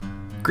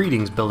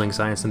Greetings, building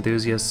science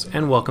enthusiasts,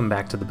 and welcome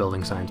back to the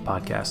Building Science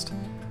Podcast.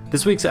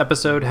 This week's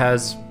episode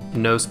has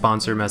no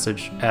sponsor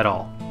message at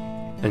all.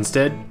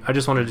 Instead, I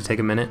just wanted to take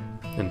a minute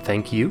and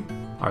thank you,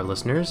 our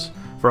listeners,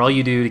 for all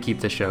you do to keep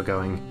this show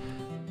going.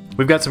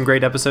 We've got some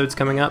great episodes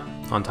coming up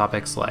on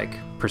topics like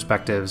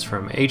perspectives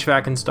from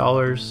HVAC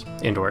installers,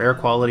 indoor air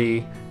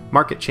quality,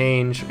 market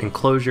change,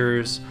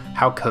 enclosures,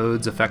 how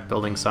codes affect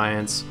building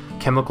science,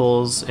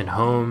 chemicals in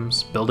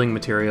homes, building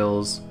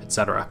materials,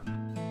 etc.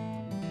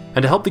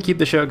 And to help to keep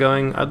the show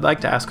going, I'd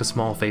like to ask a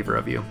small favor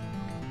of you.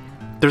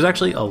 There's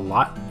actually a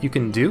lot you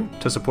can do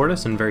to support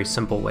us in very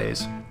simple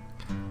ways.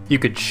 You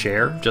could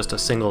share just a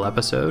single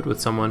episode with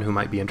someone who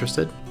might be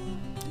interested.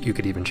 You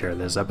could even share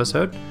this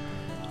episode.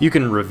 You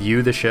can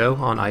review the show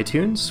on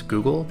iTunes,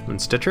 Google, and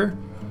Stitcher.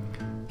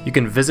 You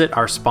can visit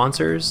our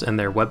sponsors and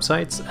their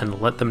websites and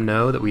let them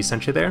know that we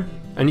sent you there.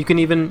 And you can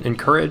even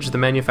encourage the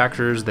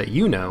manufacturers that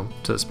you know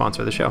to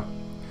sponsor the show.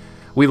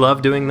 We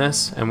love doing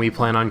this, and we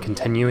plan on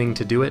continuing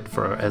to do it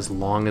for as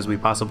long as we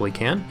possibly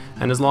can,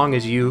 and as long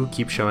as you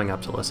keep showing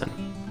up to listen.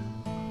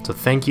 So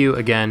thank you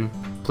again.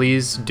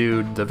 Please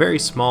do the very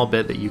small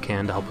bit that you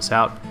can to help us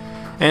out.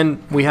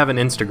 And we have an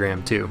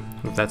Instagram too,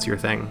 if that's your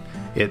thing.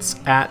 It's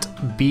at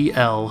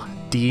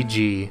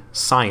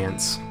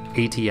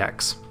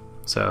BLDGScienceATX.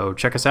 So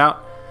check us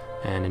out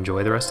and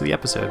enjoy the rest of the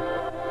episode.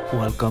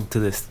 Welcome to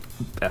this.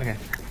 Okay.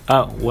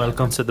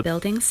 Welcome to the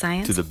Building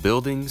Science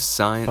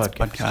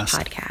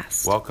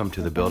Podcast. Welcome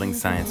to the Building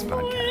Science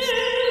Podcast.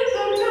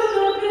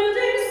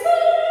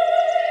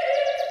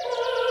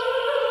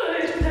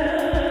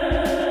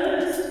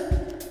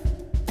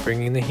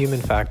 Bringing the human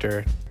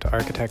factor to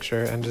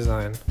architecture and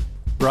design.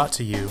 Brought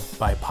to you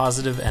by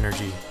Positive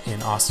Energy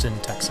in Austin,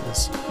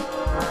 Texas.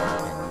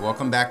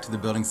 Welcome back to the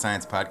Building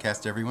Science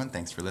Podcast, everyone.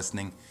 Thanks for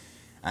listening.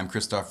 I'm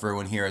Christoph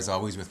Irwin here, as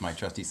always, with my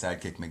trusty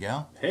sidekick,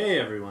 Miguel. Hey,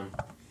 everyone.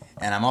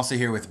 And I'm also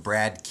here with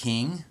Brad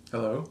King.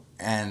 Hello.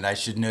 And I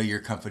should know your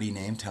company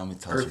name. Tell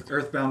us.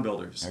 Earthbound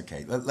Builders.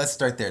 Okay, let's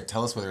start there.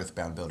 Tell us what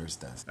Earthbound Builders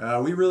does.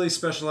 We really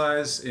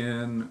specialize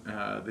in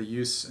the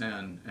use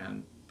and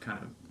kind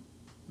of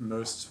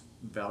most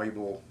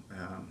valuable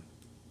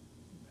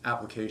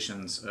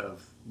applications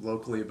of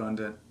locally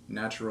abundant,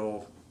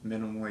 natural,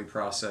 minimally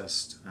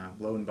processed,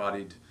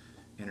 low-embodied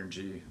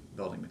energy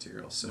building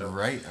materials. So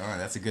right. Oh,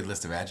 that's a good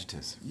list of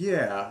adjectives.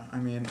 Yeah, I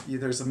mean,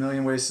 there's a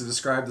million ways to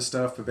describe the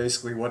stuff, but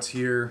basically what's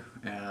here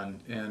and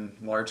in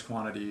large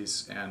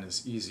quantities and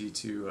is easy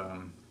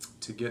to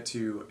get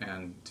to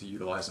and to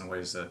utilize in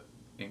ways that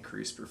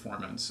increase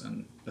performance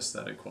and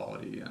aesthetic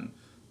quality and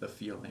the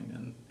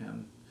feeling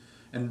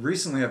and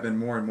recently I've been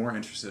more and more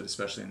interested,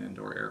 especially in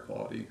indoor air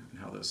quality and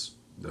how those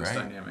right.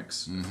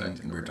 dynamics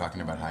affect. We were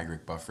talking about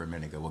high-grade buffer a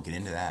minute ago. We'll get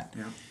into that.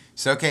 Yeah.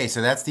 So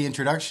that's the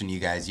introduction, you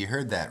guys. You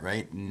heard that,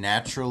 right?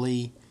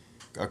 Naturally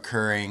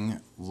occurring,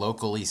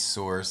 locally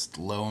sourced,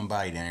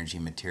 low-embodied energy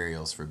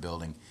materials for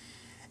building.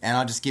 And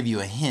I'll just give you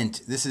a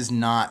hint. This is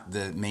not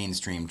the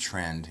mainstream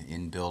trend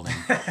in building.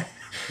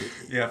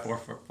 Yeah,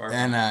 far.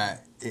 And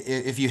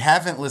if you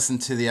haven't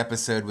listened to the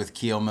episode with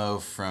Kielmo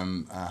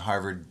from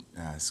Harvard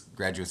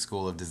Graduate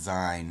School of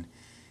Design,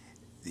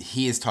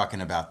 he is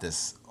talking about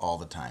this all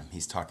the time.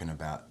 He's talking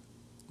about,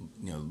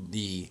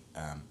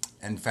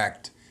 in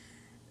fact,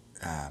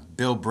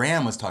 Bill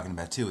Bram was talking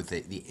about too, with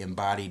the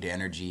embodied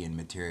energy and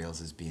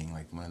materials as being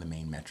like one of the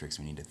main metrics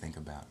we need to think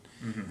about.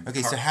 Mm-hmm.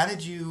 Okay, so how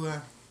did you?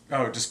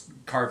 Just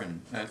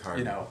carbon.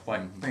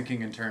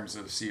 Thinking in terms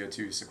of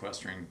CO2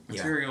 sequestering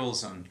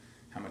materials and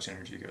how much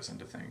energy goes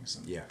into things.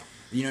 And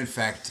in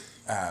fact,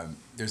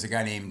 there's a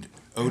guy named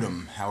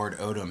Odom, Howard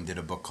Odom, did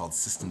a book called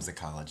Systems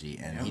Ecology,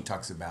 and he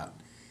talks about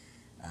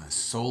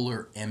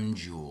solar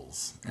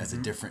M-joules as a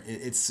different.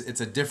 It's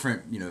a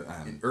different,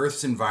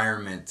 Earth's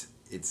environment.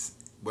 It's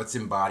what's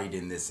embodied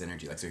in this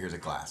energy. Like, so here's a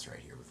glass right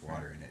here with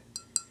water in it.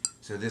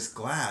 So this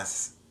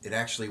glass, it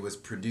actually was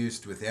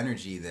produced with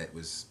energy that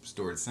was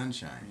stored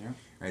sunshine. Yeah.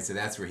 Right. So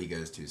that's where he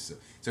goes to.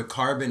 So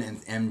carbon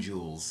and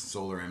M-joules,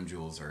 solar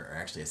M-joules, are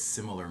actually a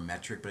similar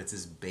metric, but it's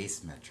his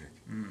base metric.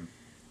 Mm.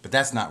 But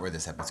that's not where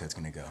this episode's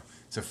going to go.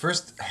 So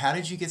first, how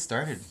did you get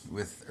started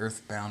with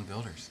Earthbound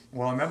Builders?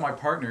 Well, I met my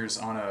partners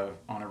on a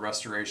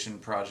restoration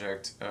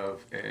project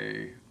of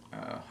a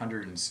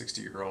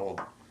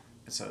 160-year-old.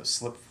 It's a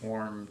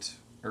slip-formed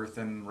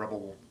earthen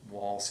rubble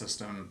wall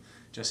system.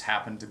 Just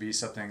happened to be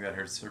something that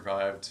had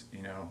survived,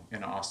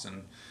 in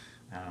Austin.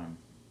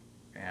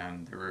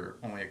 And there were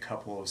only a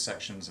couple of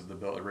sections of the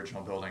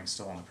original building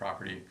still on the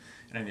property,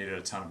 and I needed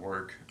a ton of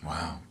work.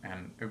 Wow.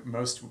 And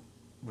most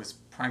was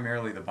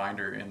primarily the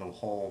binder in the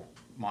whole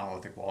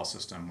monolithic wall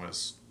system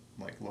was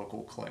like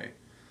local clay.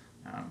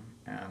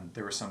 And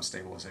there was some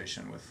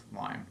stabilization with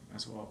lime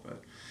as well.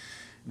 But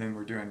then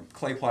we're doing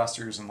clay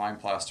plasters and lime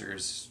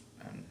plasters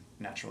and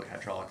naturally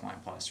hydraulic lime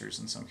plasters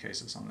in some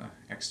cases on the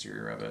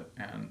exterior of it.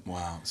 And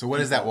wow. So what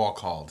is that wall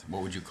called?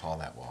 What would you call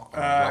that wall?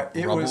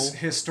 It was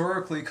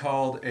historically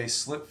called a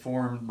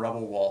slip-formed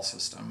rubble wall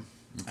system.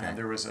 Okay.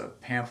 There was a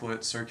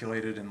pamphlet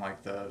circulated in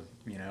like the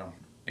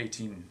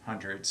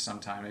 1800s,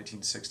 sometime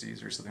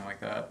 1860s or something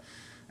like that.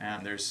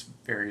 And there's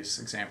various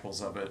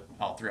examples of it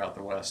all throughout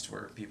the West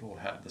where people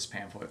had this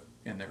pamphlet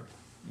in their,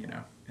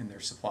 in their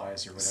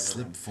supplies or whatever.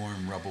 Slip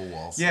form rubble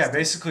wall system. Yeah,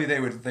 basically they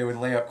would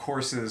lay up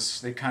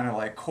courses. They kind of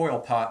like coil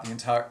pot the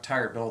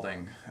entire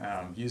building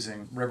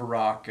using river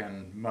rock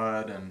and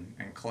mud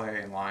and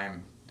clay and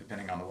lime,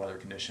 depending on the weather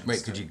conditions.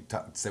 Wait, could you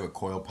say what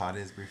coil pot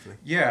is briefly?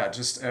 Yeah,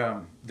 just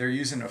they're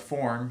using a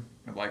form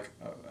like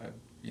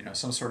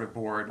some sort of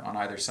board on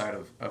either side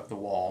of the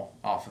wall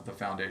off of the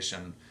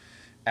foundation,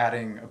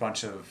 adding a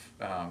bunch of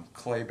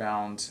clay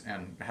bound,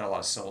 and had a lot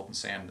of silt and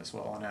sand as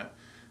well in it,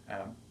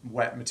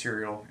 wet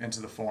material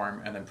into the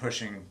form, and then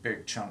pushing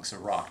big chunks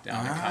of rock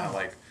down. And kind of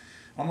like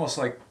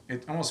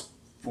it almost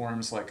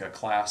forms like a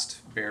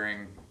clast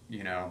bearing,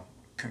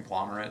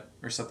 conglomerate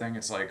or something.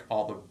 It's like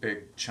all the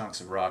big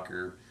chunks of rock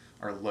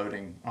are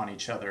loading on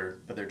each other,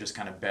 but they're just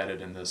kind of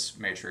bedded in this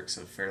matrix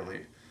of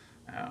fairly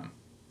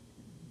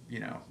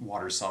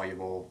water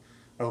soluble,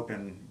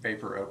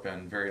 vapor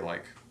open, very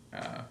like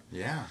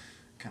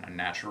kind of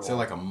natural. So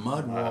like a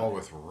mud wall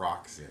with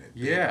rocks in it.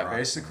 Yeah,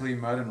 basically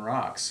mud and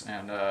rocks,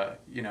 and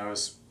it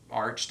was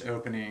arched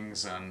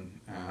openings, and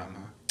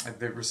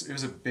it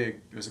was a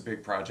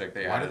big project.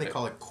 Why do they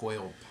call it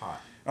coil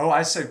pot? Oh,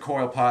 I said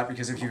coil pot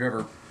because if you've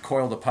ever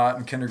coiled a pot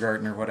in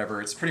kindergarten or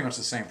whatever, it's pretty much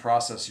the same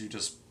process. You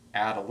just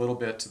add a little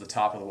bit to the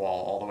top of the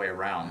wall all the way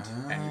around,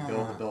 and you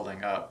build the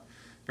building up.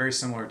 Very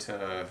similar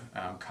to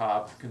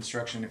cob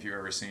construction, if you've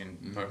ever seen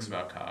books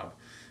about cob.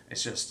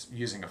 It's just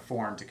using a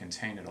form to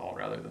contain it all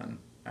rather than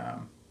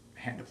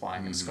hand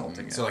applying and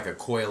sculpting it. So like a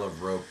coil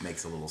of rope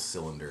makes a little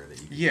cylinder that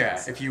you can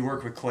Yeah, if you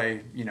work with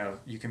clay,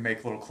 you can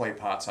make little clay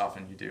pots.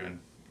 Often you do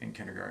in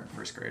kindergarten,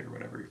 first grade or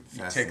whatever.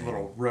 You take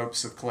little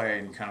ropes of clay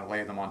and you kind of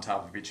lay them on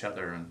top of each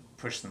other and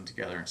push them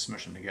together and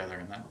smush them together.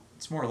 And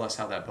that's more or less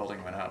how that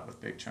building went up,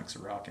 with big chunks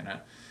of rock in it.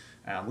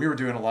 We were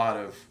doing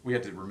we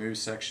had to remove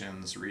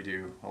sections,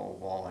 redo whole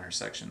wall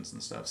intersections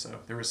and stuff. So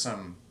there was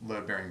some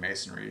load-bearing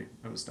masonry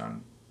that was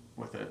done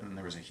with it, and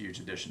there was a huge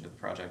addition to the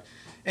project.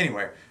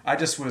 Anyway, I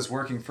just was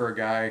working for a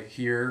guy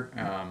here.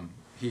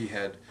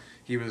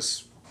 He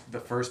was the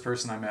first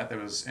person I met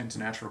that was into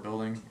natural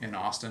building in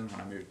Austin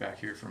when I moved back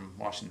here from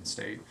Washington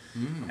State.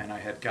 And I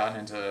had gotten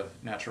into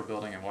natural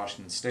building in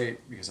Washington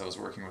State because I was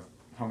working with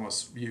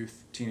homeless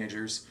youth,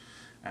 teenagers,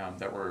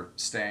 that were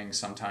staying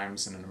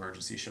sometimes in an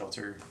emergency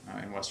shelter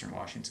in Western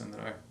Washington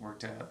that I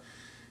worked at.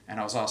 And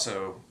I was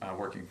also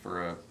working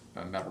for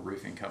a metal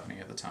roofing company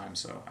at the time,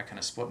 so I kind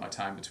of split my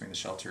time between the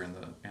shelter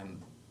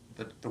and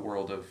the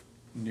world of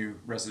new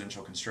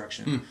residential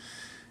construction,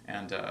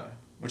 and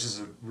which is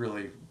a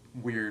really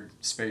weird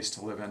space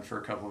to live in for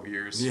a couple of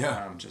years.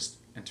 Just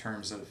in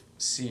terms of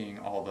seeing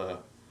all the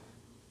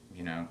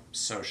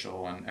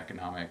social and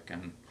economic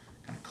and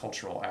kind of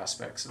cultural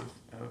aspects of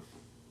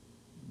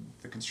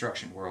the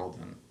construction world,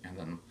 and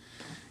then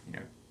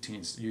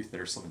youth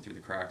that are slipping through the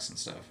cracks and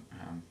stuff.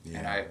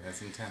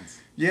 That's intense.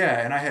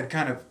 Yeah, and I had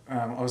kind of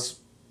I was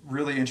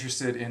really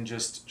interested in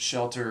just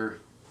shelter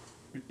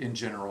in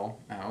general.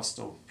 I was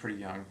still pretty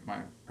young,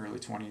 my early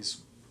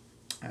 20s,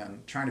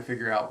 and trying to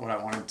figure out what I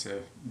wanted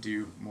to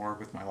do more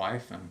with my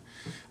life, and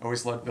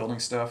always loved building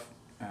stuff.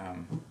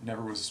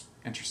 Never was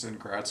interested in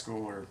grad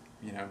school or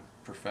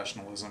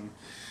professionalism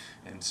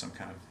in some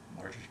kind of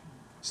larger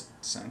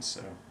sense.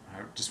 So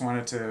I just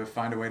wanted to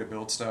find a way to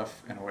build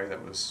stuff in a way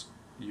that was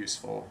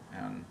useful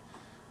and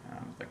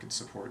that could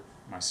support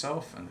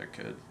myself, and that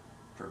could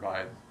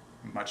provide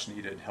much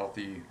needed,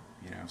 healthy,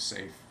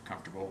 safe,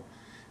 comfortable,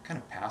 kind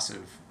of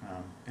passive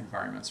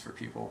environments for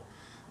people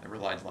that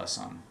relied less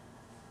on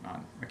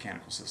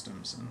mechanical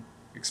systems and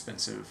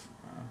expensive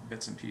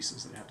bits and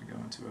pieces that have to go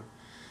into a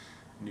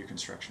new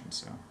construction.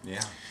 So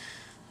yeah,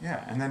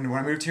 and then when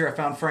I moved here, I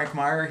found Frank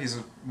Meyer. He's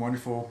a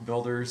wonderful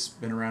builder. He's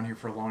been around here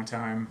for a long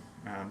time,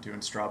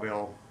 doing straw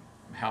bale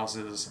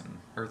houses and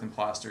earthen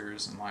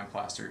plasters and lime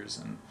plasters,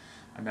 and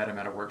I met him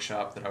at a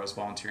workshop that I was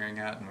volunteering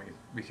at, and we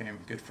became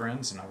good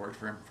friends, and I worked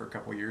for him for a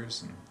couple of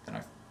years, and then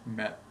I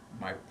met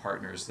my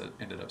partners that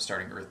ended up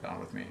starting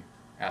Earthbound with me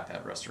at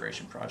that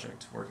restoration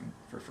project, working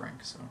for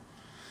Frank. So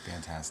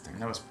fantastic.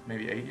 And that was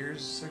maybe 8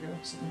 years ago,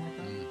 something like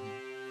that.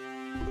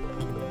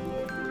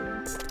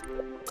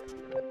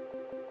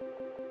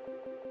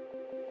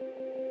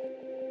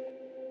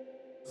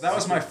 That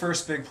was my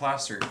first big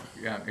plaster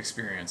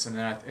experience, and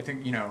then I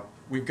think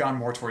we've gone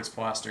more towards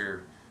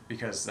plaster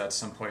because that's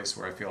some place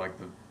where I feel like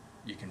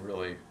you can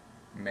really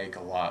make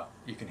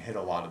you can hit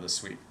a lot of the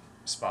sweet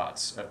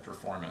spots of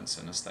performance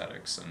and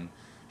aesthetics and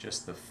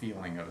just the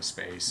feeling of a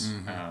space.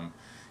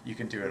 You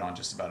can do it on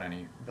just about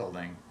any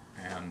building,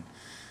 and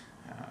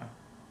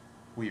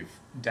we've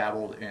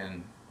dabbled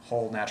in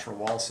whole natural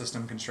wall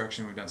system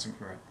construction. We've done some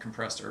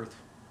compressed earth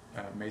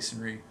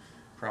masonry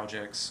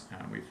projects.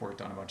 We've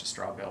worked on a bunch of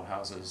straw bale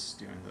houses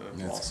doing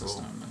the wall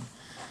system,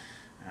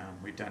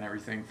 and we've done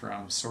everything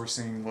from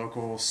sourcing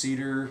local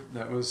cedar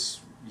that was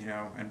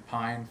and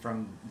pine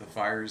from the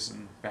fires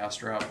in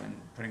Bastrop and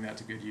putting that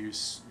to good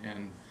use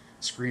in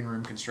screen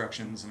room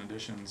constructions and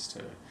additions,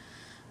 to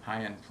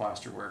high-end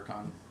plaster work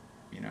on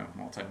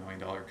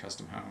multi-million-dollar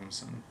custom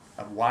homes and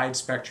a wide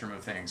spectrum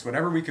of things.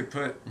 Whatever we could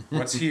put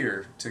what's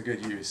here to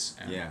good use.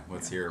 And,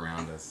 what's here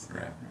around us.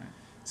 Right, Yeah. right.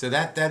 So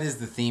that is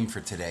the theme for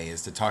today,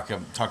 is to talk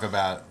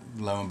about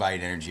low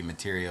embodied energy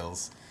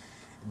materials.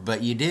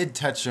 But you did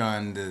touch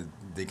on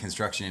the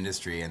construction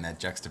industry and that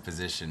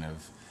juxtaposition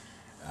of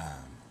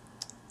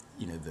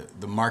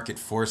the market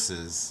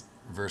forces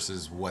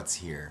versus what's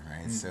here,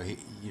 right?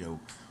 Mm-hmm. So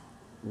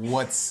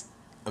what's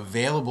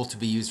available to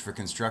be used for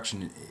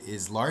construction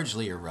is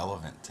largely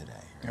irrelevant today.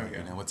 Right? Oh,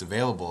 yeah. What's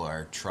available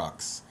are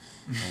trucks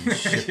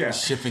and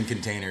shipping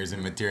containers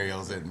and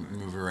materials that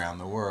move around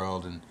the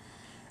world, and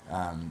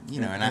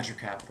venture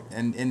capital.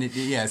 I'm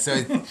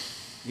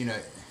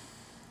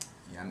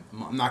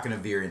not going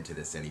to veer into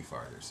this any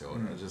farther, so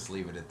I'll just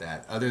leave it at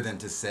that. Other than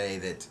to say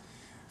that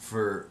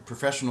for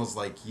professionals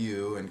like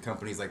you and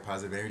companies like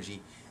Positive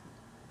Energy,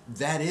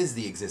 that is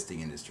the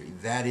existing industry.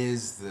 That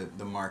is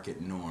the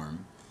market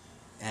norm.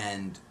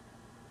 And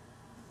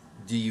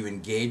do you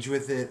engage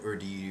with it, or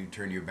do you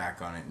turn your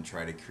back on it and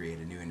try to create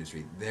a new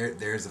industry?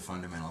 There's a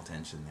fundamental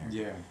tension there.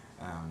 Yeah.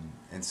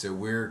 And so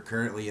we're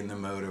currently in the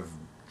mode of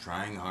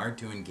trying hard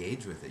to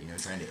engage with it,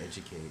 trying to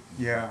educate.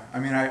 Yeah, I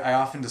mean, I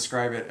often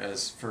describe it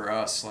as, for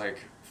us,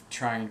 like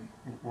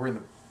we're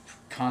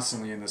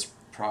constantly in this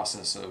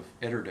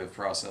iterative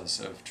process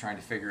of trying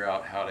to figure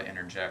out how to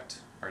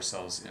interject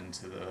ourselves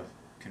into the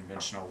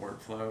conventional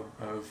workflow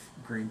of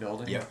green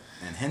building. Yep,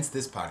 and hence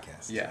this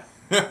podcast. Yeah,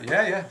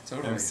 yeah,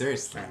 totally. No,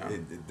 seriously,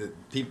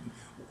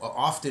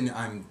 often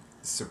I'm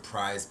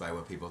surprised by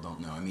what people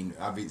don't know. I mean,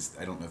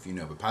 obviously, I don't know if you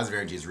know, but Positive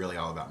Energy is really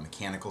all about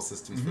mechanical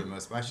systems for the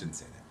most part. I shouldn't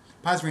say that.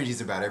 Positive Energy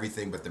is about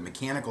everything, but the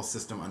mechanical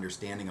system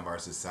understanding of our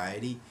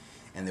society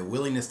and the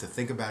willingness to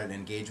think about it and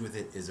engage with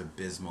it is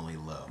abysmally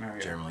low,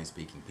 generally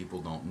speaking.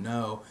 People don't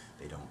know,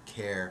 they don't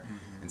care,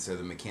 and so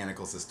the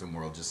mechanical system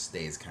world just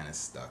stays kind of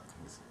stuck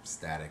with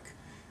static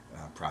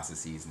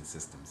processes and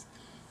systems.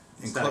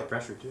 Static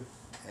pressure, too.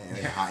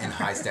 And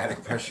high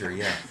static pressure,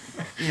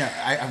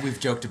 yeah. We've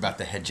joked about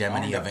the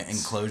hegemony of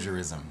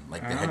enclosurism.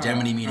 Like the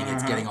hegemony meaning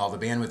it's getting all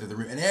the bandwidth of the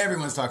room, and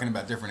everyone's talking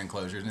about different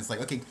enclosures, and it's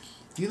like, okay,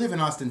 if you live in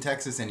Austin,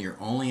 Texas, and you're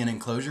only an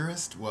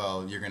enclosurist,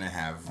 well, you're going to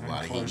have a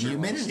lot of heat and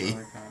humidity.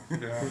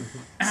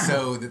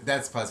 So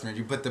that's Positive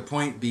Energy. But the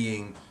point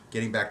being,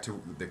 getting back to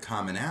the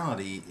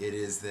commonality, it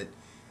is that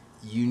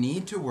you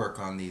need to work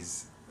on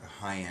these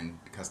high-end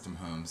custom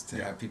homes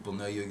to have people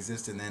know you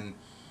exist, and then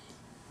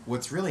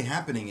what's really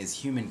happening is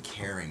human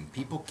caring.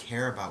 People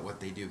care about what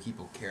they do.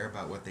 People care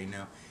about what they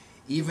know.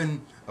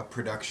 Even a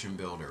production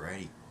builder,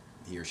 right?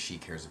 He or she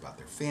cares about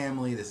their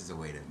family. This is a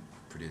way to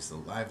produce a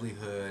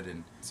livelihood,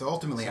 and so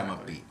ultimately I'm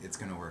upbeat. It's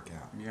going to work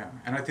out. Yeah,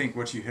 and I think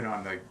what you hit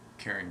on, like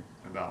caring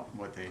about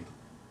what they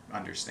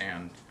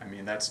understand, I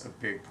mean, that's a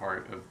big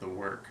part of the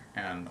work,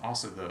 and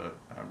also the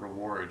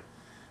reward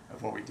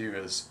of what we do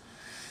is,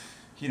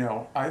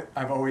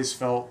 I've always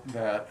felt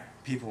that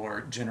people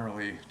are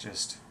generally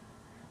just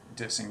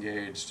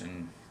disengaged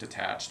and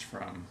detached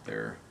from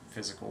their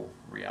physical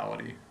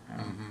reality,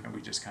 and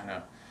we just kind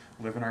of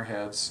live in our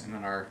heads and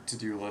in our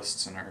to-do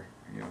lists and our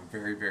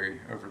very, very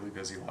overly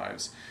busy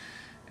lives,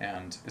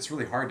 and it's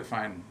really hard to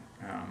find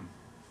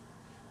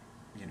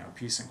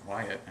peace and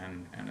quiet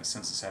and a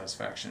sense of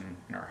satisfaction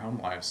in our home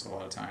lives a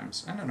lot of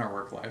times, and in our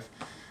work life,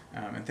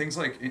 and things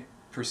like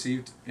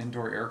perceived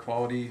indoor air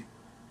quality.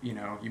 You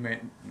may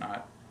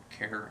not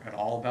care at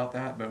all about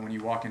that, but when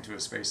you walk into a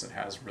space that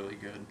has really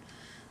good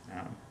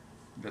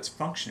that's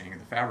functioning,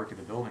 the fabric of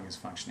the building is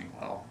functioning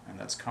well, and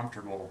that's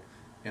comfortable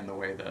in the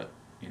way that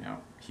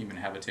human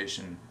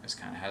habitation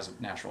has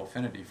a natural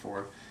affinity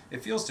for,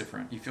 it feels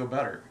different. You feel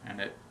better,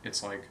 and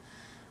it's like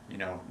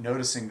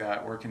noticing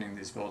that, working in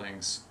these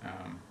buildings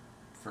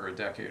for a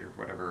decade or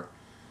whatever,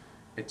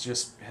 it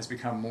just has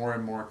become more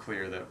and more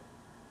clear that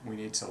we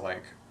need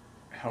to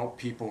help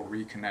people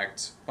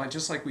reconnect,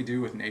 just like we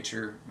do with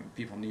nature.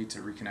 People need to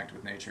reconnect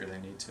with nature. They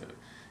need to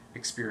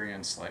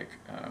experience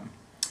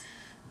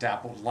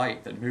dappled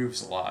light that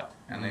moves a lot,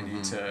 and they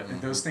need to,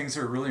 and those things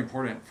are really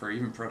important for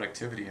even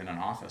productivity in an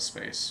office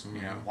space.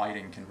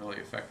 Lighting can really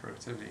affect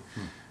productivity.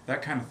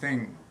 That kind of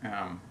thing.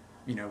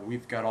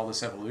 We've got all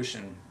this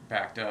evolution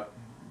backed up,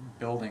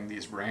 building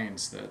these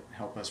brains that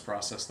help us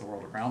process the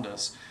world around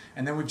us,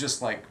 and then we've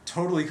just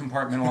totally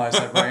compartmentalized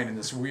that brain in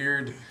this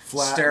weird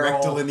flat, sterile,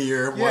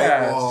 rectilinear,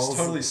 white walls, it's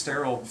totally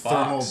sterile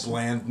thermal box.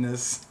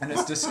 blandness, and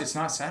it's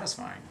not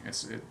satisfying.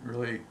 It's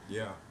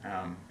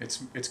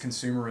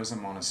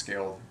consumerism on a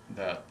scale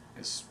that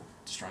is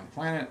destroying the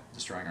planet,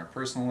 destroying our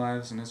personal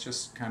lives, and it's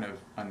just kind of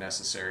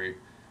unnecessary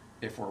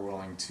if we're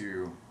willing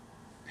to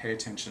pay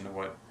attention to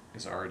what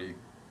is already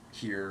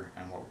here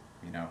and what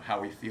how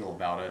we feel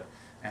about it,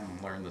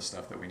 and learn the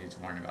stuff that we need to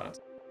learn about it.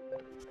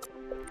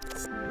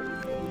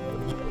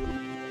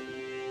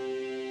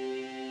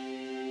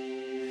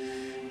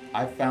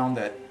 I've found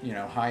that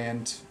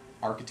high-end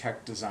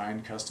architect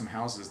designed custom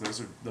houses,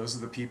 those are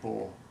the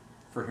people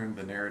for whom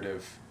the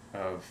narrative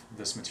of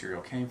this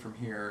material came from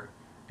here.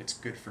 It's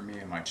good for me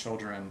and my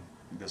children.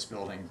 This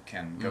building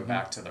can go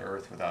back to the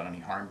earth without any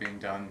harm being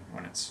done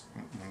when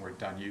we're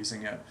done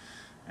using it.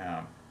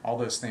 all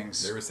those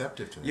things. They're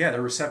receptive to that. Yeah,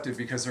 they're receptive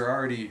because they're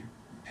already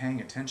paying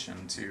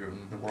attention to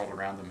the world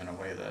around them in a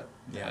way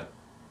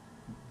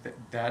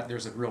that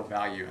there's a real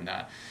value in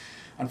that.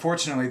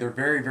 Unfortunately, there are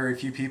very, very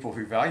few people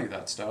who value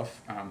that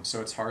stuff. So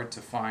it's hard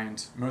to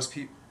find.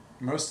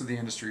 Most of the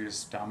industry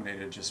is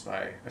dominated just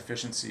by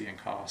efficiency and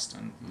cost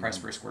and price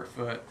per square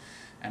foot.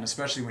 And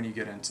especially when you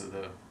get into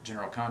the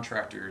general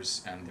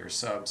contractors and their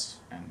subs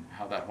and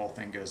how that whole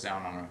thing goes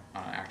down on an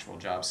actual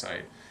job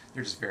site,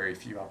 there's just very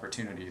few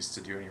opportunities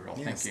to do any real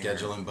thinking.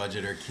 Schedule and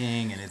budget are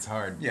king, and it's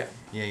hard. Yeah.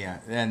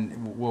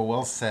 And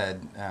well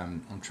said.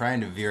 I'm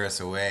trying to veer us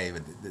away,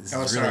 but this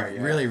is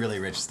really, really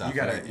rich stuff.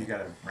 You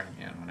gotta bring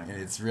me in whenever.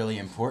 And it's really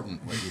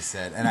important what you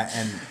said,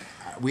 and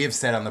we have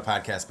said on the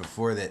podcast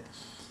before that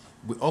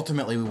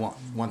ultimately we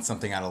want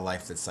something out of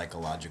life that's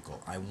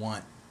psychological. I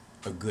want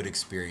a good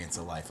experience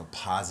of life, a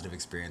positive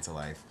experience of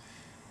life,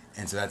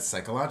 and so that's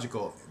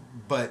psychological,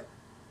 but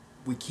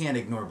we can't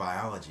ignore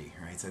biology,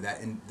 right? So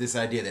that, and this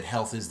idea that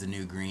health is the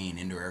new green,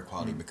 indoor air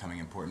quality becoming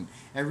important.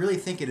 I really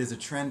think it is a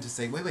trend to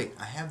say, wait,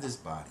 I have this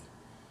body.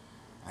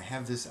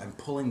 I'm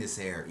pulling this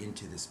air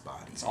into this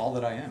body. It's all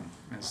that I am.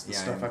 It's the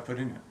stuff I put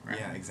in it, right?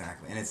 Yeah,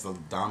 exactly. And it's the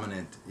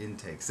dominant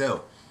intake.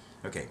 So,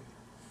 okay.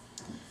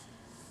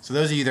 So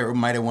those of you that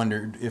might have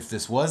wondered if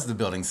this was the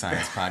building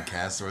science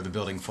podcast or the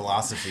building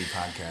philosophy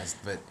podcast,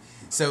 but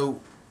so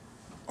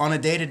on a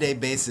day-to-day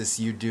basis,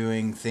 you're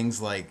doing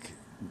things like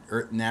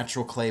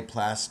natural clay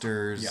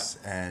plasters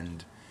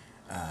and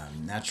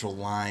natural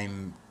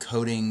lime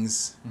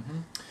coatings.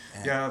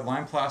 Mm-hmm.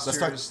 Lime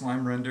plasters,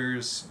 lime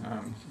renders,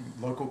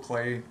 local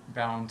clay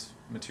bound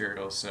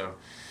materials. So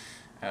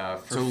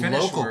for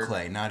local work,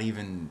 clay, not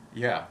even...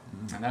 Yeah,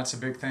 and that's a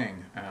big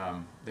thing.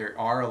 There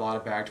are a lot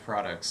of bagged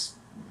products.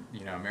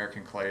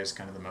 American clay is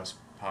kind of the most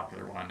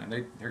popular one,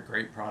 and they're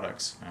great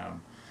products.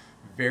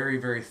 Very,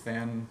 very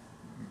thin,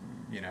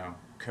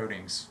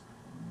 coatings,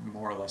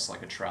 more or less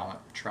like a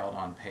troweled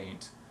on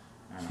paint.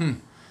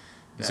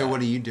 So what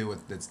do you do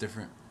with that's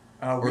different?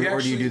 Or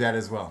do you do that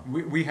as well?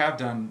 We have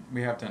done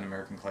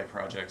American clay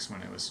projects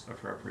when it was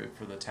appropriate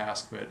for the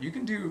task, but you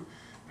can do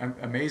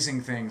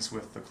amazing things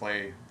with the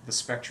clay, the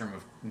spectrum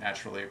of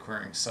naturally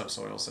occurring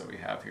subsoils that we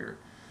have here.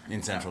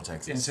 In Central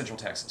Texas. In Central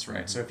Texas, right.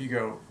 Mm-hmm. So if you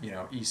go,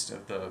 east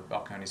of the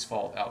Balcones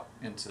Fault out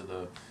into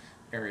the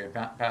area of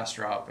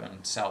Bastrop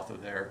and south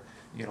of there,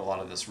 you get a lot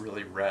of this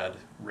really red,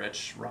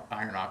 rich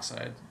iron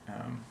oxide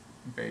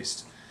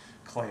based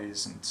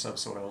clays and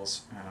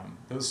subsoils.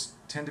 Those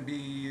tend to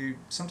be,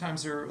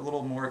 sometimes they're a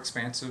little more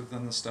expansive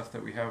than the stuff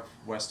that we have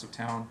west of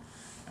town.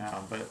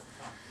 But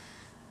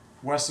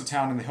west of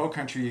town in the hill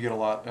country, you get a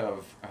lot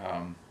of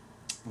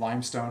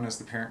limestone as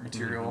the parent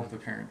material, the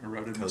parent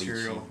eroded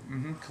material.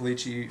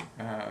 Caliche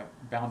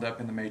bound up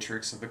in the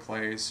matrix of the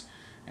clays.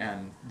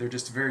 And they're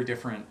just very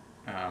different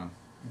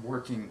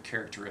working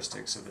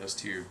characteristics of those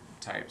two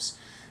types.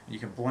 You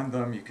can blend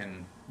them, you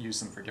can use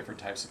them for different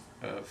types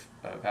of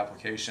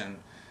application.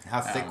 How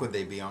thick would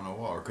they be on a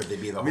wall, or could they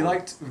be the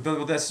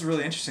whole? That's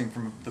really interesting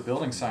from the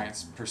building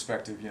science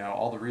perspective.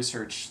 All the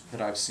research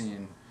that I've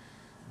seen,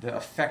 the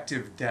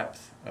effective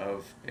depth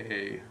of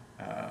an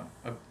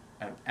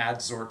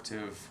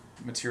adsorptive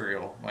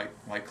material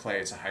like clay.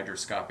 It's a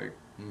hygroscopic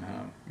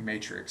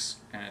matrix,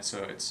 and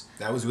it's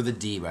that was with a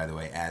D, by the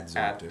way,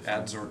 adsorptive.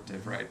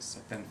 Adsorptive, right? It's a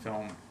thin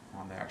film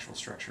on the actual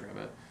structure of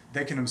it.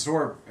 They can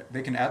absorb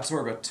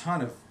a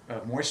ton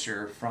of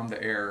moisture from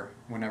the air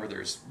whenever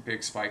there's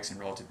big spikes in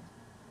relative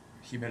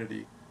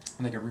humidity,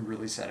 and they can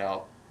re-release that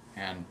out.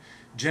 And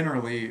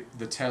generally,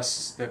 the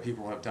tests that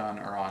people have done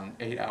are on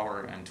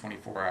 8-hour and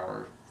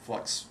 24-hour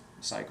flux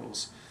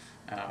cycles,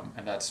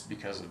 and that's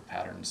because of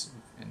patterns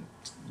in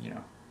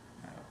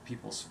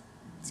people's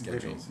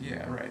schedules.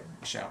 Right,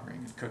 showering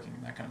and cooking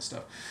and that kind of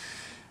stuff.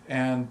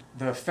 And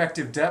the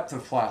effective depth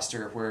of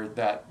plaster, where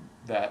that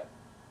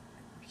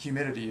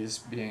humidity is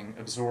being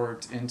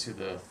absorbed into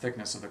the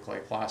thickness of the clay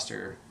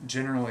plaster,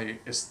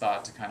 generally is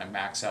thought to kind of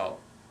max out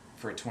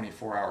for a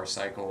 24-hour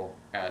cycle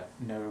at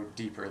no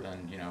deeper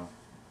than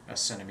a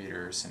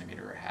centimeter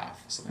and a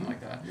half, something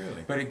like that.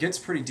 Really? But it gets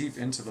pretty deep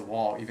into the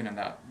wall even in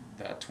that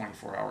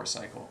 24-hour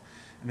cycle.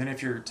 And then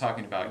if you're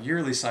talking about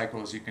yearly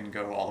cycles, you can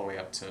go all the way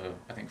up to,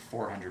 I think,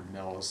 400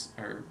 mils,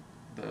 or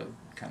the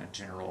kind of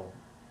general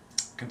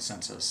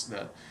consensus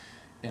that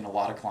in a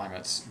lot of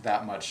climates,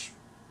 that much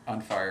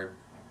unfired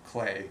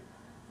clay,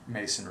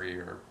 masonry,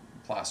 or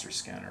plaster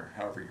skin, or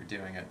however you're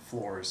doing it,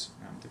 floors,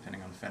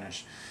 depending on the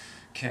finish,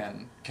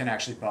 can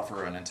actually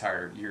buffer an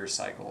entire year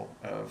cycle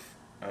of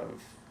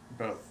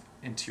both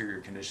interior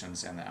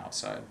conditions and the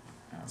outside.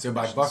 So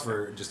by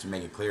buffer, just to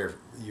make it clear,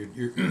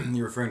 you're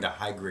referring to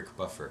hygric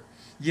buffer.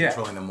 Yeah.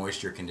 Controlling the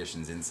moisture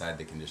conditions inside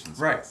the conditions.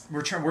 Right.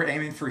 We're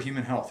aiming for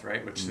human health,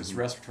 right? Which is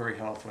respiratory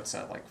health. What's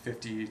that, like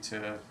 50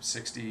 to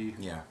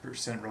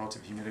 60%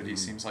 relative humidity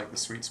seems like the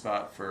sweet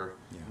spot for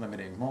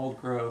limiting mold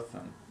growth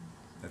and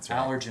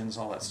allergens,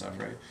 all that stuff,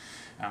 right?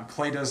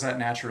 Clay does that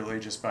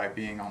naturally just by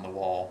being on the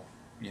wall,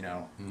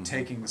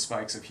 taking the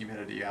spikes of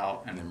humidity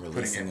out and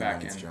putting it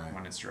back in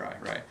when it's dry,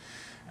 right?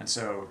 And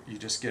so you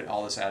just get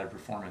all this added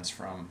performance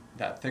from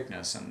that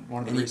thickness. And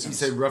one of the You reasons...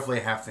 said roughly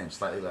a half inch,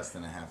 slightly less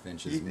than a half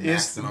inch is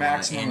maximum on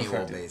an annual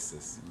effective.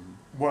 basis.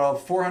 Well,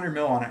 400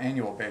 mil on an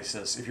annual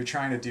basis, if you're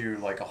trying to do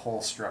like a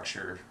whole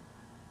structure,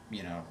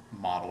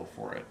 model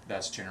for it,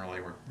 that's generally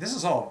where... This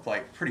is all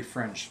like pretty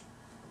fringe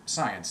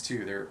science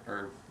too. There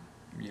are,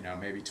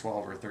 maybe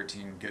 12 or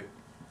 13 good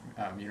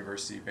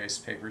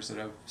university-based papers that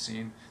I've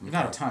seen. There's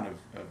not a ton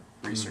of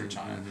research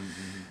on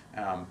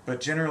it. But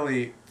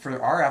generally,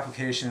 for our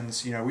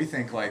applications, we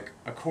think like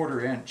a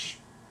 1/4 inch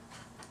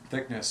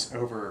thickness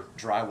over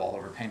drywall,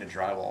 over painted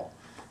drywall,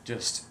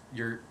 just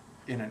you're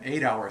in an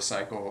 8-hour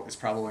cycle is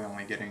probably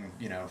only getting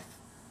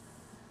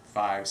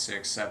 5,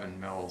 6, 7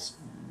 mils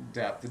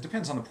depth. It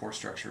depends on the pore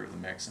structure of the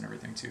mix and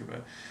everything too,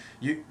 but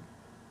you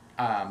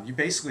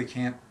basically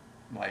can't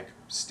like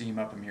steam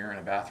up a mirror in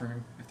a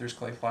bathroom if there's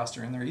clay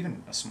plaster in there.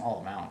 Even a small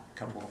amount,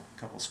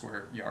 couple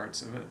square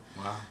yards of it,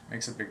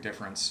 makes a big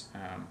difference.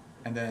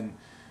 And then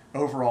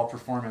overall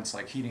performance,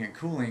 like heating and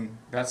cooling,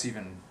 that's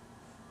even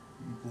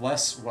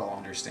less well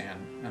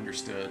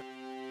understood.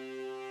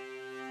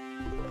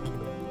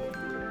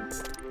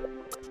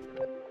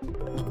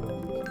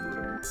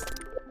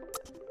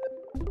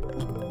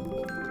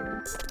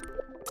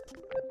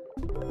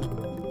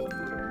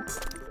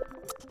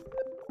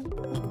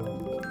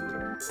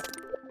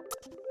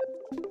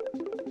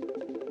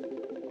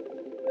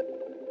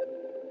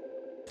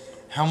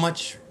 How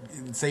much,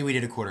 say we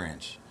did a 1/4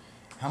 inch,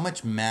 how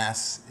much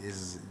mass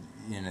is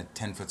in a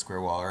 10-foot square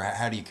wall, or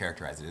how do you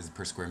characterize it? Is it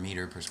per square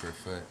meter, per square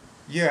foot?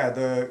 Yeah,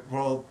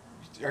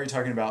 are you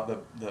talking about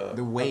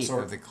The weight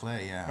of the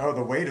clay, yeah. Oh,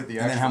 the weight of the actual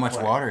clay. And then how much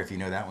water, if you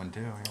know that one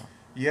too.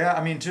 Yeah,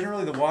 I mean,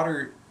 generally the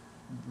water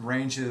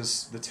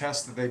ranges, the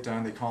tests that they've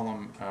done, they call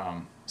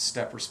them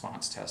step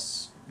response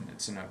tests. And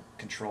it's in a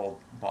controlled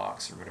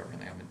box or whatever,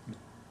 and they have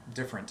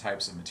different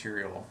types of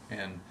material.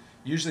 And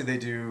usually they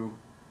do,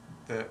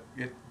 the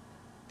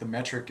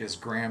metric is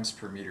grams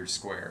per meter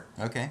square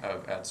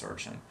of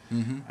adsorption.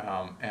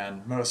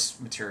 And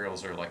most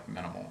materials are like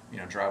minimal.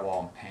 Drywall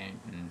and paint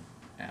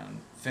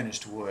and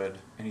finished wood,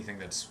 anything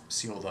that's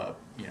sealed up,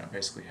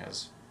 basically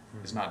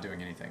is not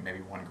doing anything, maybe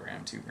 1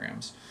 gram, 2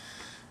 grams.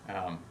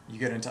 You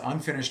get into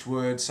unfinished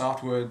wood,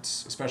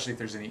 softwoods, especially if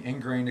there's any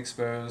ingrain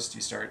exposed,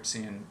 you start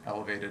seeing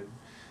elevated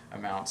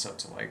amounts up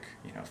to like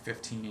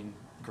 15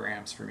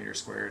 grams per meter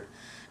squared.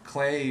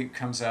 Clay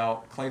comes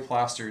out, clay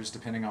plasters,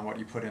 depending on what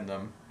you put in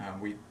them.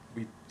 We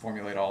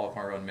formulate all of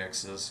our own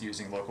mixes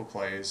using local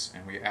clays,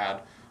 and we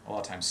add a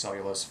lot of times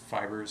cellulose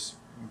fibers,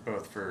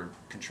 both for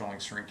controlling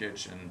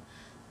shrinkage and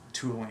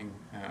tooling,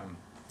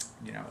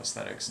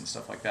 aesthetics and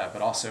stuff like that,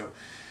 but also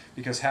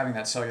because having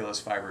that cellulose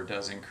fiber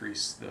does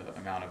increase the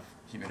amount of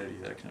humidity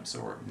that it can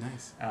absorb.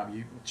 Nice.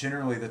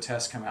 Generally the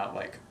tests come out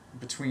like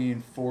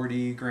between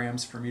 40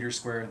 grams per meter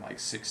square and like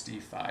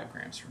 65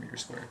 grams per meter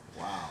square.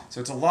 Wow.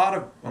 So it's a lot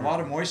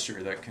of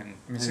moisture that can.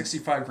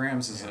 65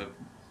 grams is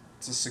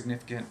it's a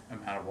significant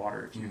amount of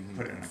water if you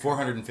put it in a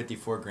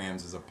 454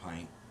 grams is a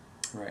pint.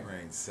 Right.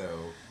 Right.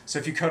 So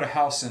if you coat a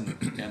house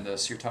in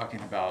this, you're talking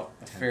about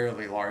a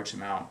fairly large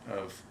amount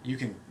of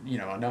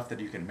enough that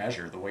you can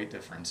measure the weight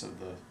difference of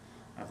the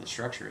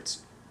structure.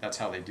 That's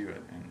how they do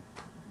it in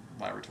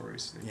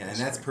laboratories. And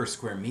that's per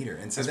square meter.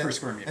 And so that's per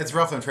square meter. That's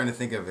roughly, I'm trying to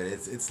think of it.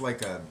 It's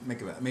like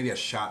maybe a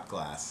shot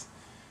glass.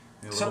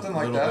 Something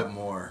like that. A little bit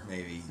more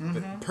maybe,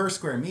 but per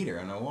square meter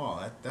on a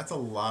wall, that's a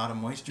lot of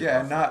moisture.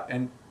 Yeah,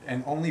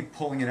 and only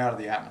pulling it out of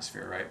the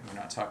atmosphere, right? We're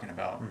not talking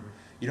about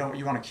you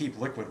want to keep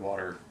liquid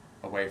water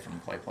away from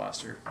clay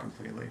plaster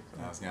completely.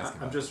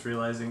 I'm just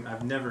realizing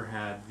I've never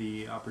had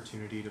the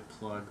opportunity to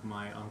plug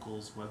my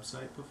uncle's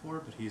website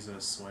before, but he's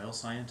a soil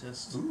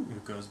scientist who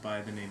goes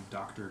by the name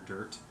Dr.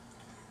 Dirt.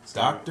 So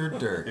Dr.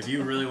 Dirt. If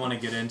you really want to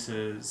get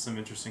into some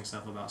interesting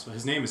stuff about soil,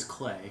 his name is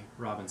Clay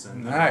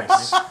Robinson.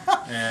 Nice.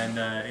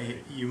 And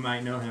you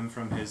might know him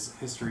from his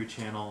History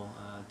Channel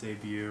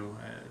debut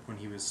when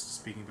he was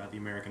speaking about the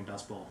American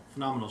Dust Bowl.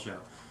 Phenomenal show.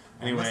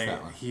 Anyway,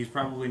 he's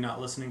probably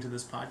not listening to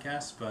this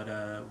podcast, but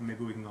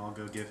maybe we can all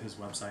go give his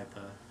website,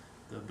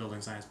 the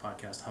Building Science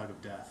Podcast, Hug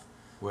of Death.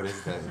 What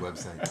is that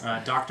website?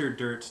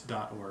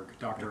 drdirt.org.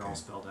 Doctor all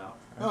spelled out.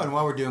 Oh, and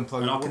while we're doing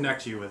plugging... And I'll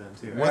connect you with him,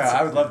 too. Yeah,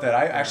 I would love that.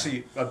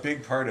 Actually, a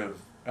big part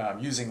of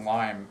using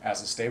lime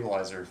as a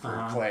stabilizer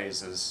for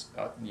clays is,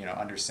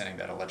 understanding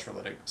that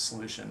electrolytic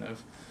solution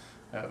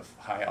of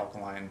high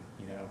alkaline,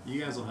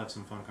 You guys will have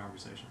some fun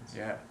conversations.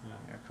 Yeah,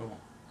 cool.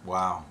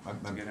 Wow.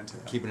 I'm get into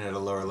that. Keeping it at a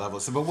lower level.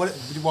 So, but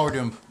while we're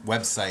doing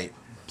website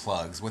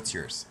plugs, what's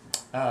yours?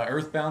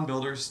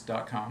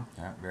 Earthboundbuilders.com.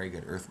 Yeah, very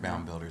good.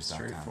 Earthboundbuilders.com.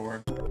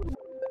 Straightforward.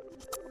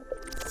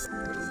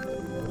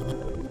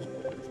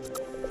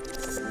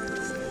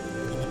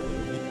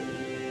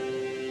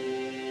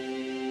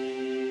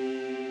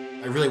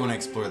 I really want to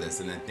explore this,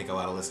 and I think a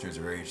lot of listeners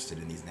are very interested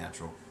in these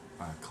natural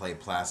clay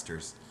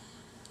plasters.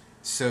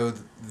 So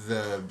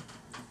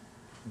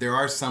there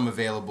are some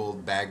available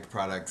bagged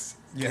products.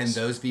 Yes.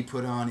 Can those be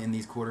put on in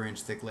these 1/4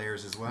 inch thick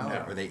layers as well? No.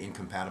 Or are they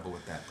incompatible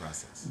with that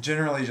process?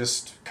 Generally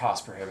just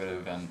cost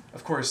prohibitive, and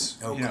of course,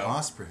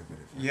 cost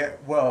prohibitive. Yeah,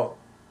 well,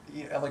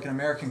 like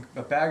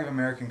a bag of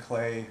American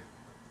clay.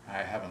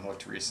 I haven't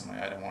looked recently.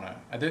 I don't want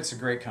to. It's a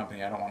great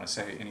company. I don't want to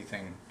say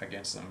anything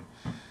against them,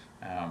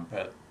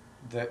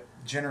 but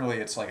generally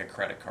it's like a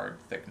credit card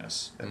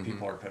thickness that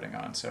people are putting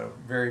on. So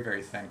very,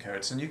 very thin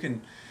coats, and you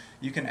can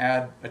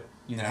add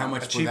how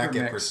much a will cheaper that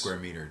get per mix. square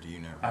meter? Do you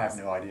know? I have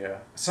no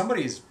idea.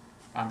 Somebody's,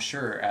 I'm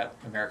sure, at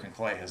American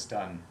Clay has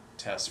done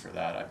tests for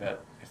that. I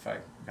bet if I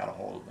got a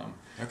hold of them.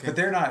 Okay. But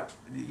they're not.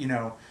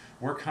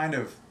 We're kind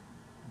of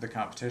the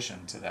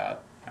competition to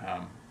that.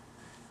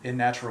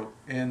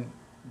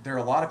 There are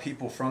a lot of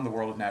people from the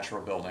world of natural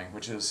building,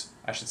 which is,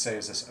 I should say,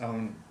 is this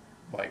own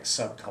like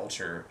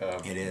subculture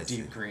of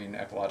deep green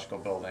ecological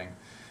building,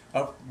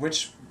 of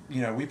which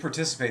we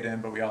participate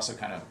in, but we also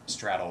kind of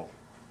straddle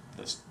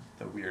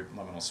the weird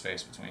liminal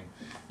space between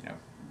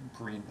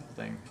green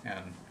building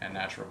and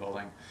natural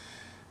building.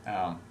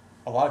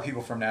 A lot of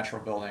people from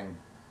natural building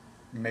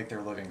make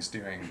their livings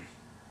doing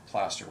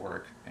plaster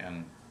work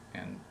and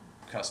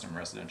custom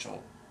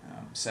residential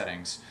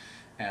settings,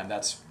 and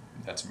that's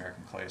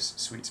American Clay's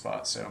sweet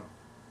spot. So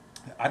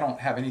I don't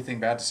have anything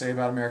bad to say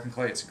about American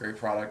Clay. It's a great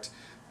product,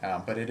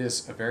 but it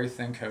is a very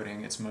thin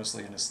coating. It's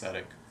mostly an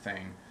aesthetic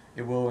thing.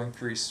 It will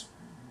increase,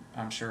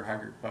 I'm sure,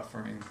 hybrid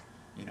buffering,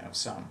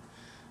 some.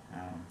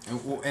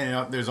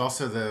 And there's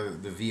also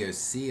the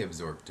VOC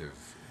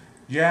absorptive.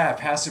 Yeah,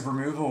 passive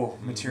removal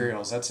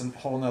materials. That's a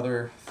whole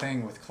nother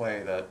thing with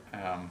clay that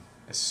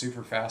is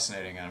super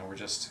fascinating, and we're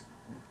just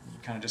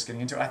kind of just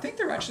getting into it. I think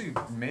they're actually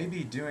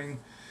maybe doing.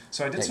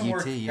 So I did some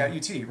work at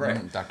UT,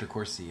 right? Dr.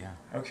 Corsi, yeah.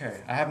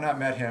 Okay, I have not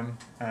met him.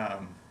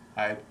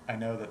 I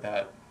know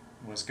that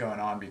was going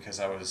on because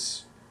I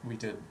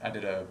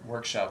did a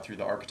workshop through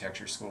the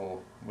architecture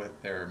school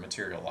with their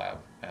material lab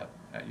at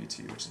UT,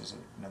 which is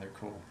another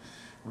cool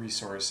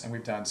resource, and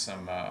we've done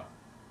some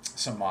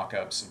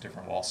mock-ups of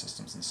different wall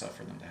systems and stuff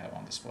for them to have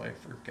on display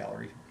for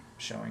gallery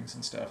showings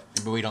and stuff.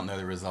 But we don't know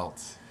the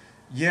results.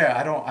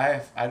 Yeah,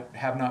 I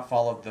have not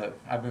followed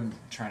I've been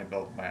trying to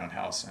build my own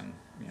house and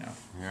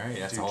right,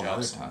 that's do a whole other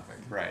jobs topic.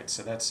 Right,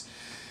 so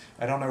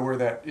I don't know where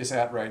that is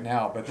at right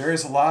now, but there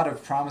is a lot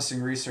of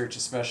promising research,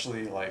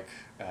 especially like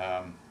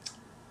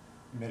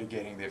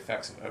mitigating the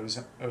effects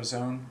of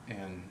ozone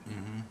and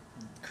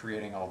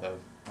creating all the,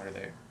 what are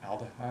they,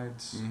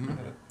 aldehydes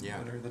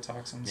that are the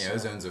toxins? Yeah,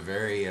 ozone's a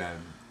very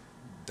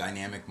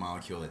dynamic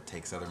molecule that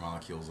takes other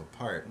molecules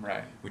apart.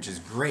 Right. Which is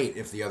great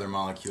if the other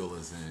molecule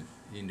is an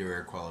indoor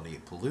air quality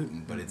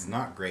pollutant, but it's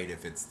not great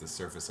if it's the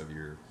surface of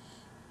your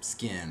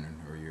skin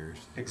or your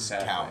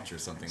couch or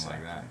something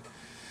like that.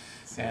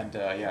 So. And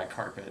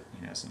carpet,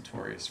 is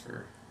notorious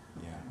for.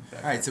 Yeah.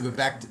 All right. So, but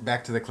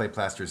back to the clay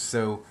plasters.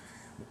 So,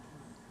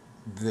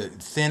 the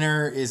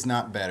thinner is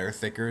not better.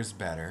 Thicker is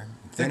better.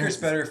 Thicker is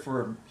better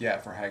for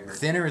high grade.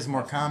 Thinner is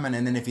more common,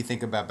 and then if you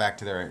think about back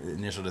to their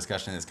initial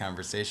discussion in this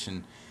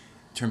conversation,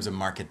 in terms of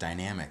market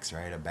dynamics,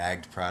 right? A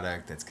bagged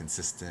product that's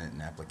consistent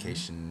in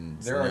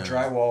applications. There are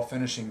drywall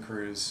finishing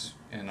crews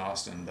in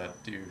Austin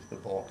that do the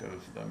bulk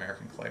of the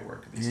American Clay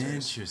work these days.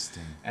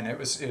 Interesting. And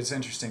it's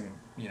interesting,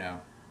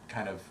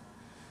 kind of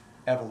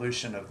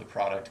evolution of the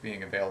product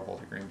being available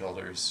to green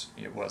builders.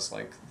 It was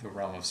like the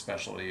realm of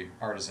specialty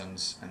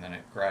artisans, and then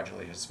it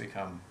gradually has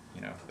become,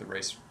 the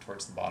race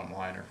towards the bottom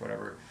line or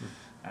whatever.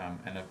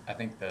 And I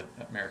think that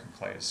American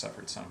Clay has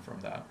suffered some from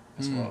that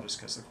as well, just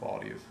because the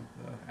quality of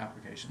the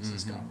applications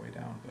has gone way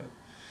down.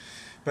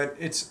 But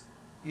it's,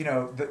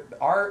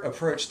 our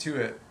approach to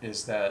it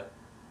is that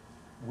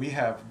we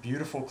have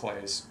beautiful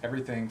clays,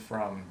 everything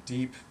from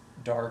deep,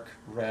 dark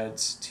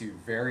reds to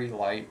very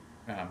light,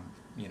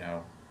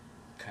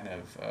 kind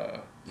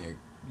of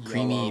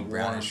creamy, yellow,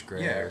 brownish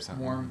gray or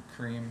something. Warm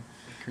cream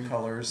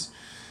colors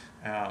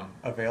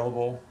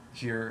available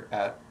here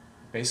at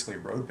basically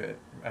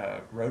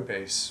road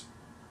base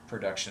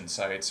production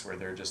sites where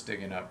they're just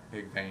digging up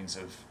big veins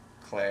of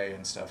clay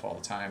and stuff all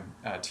the time.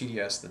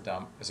 TDS, the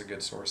dump, is a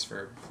good source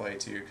for clay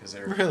too, because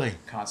they're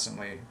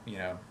constantly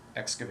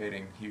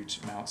excavating huge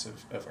amounts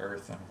of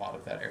earth, and a lot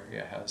of that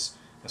area that's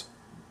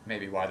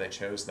maybe why they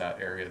chose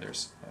that area.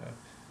 There's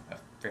a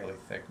fairly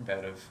thick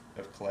bed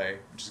of clay,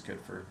 which is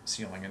good for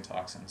sealing in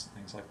toxins and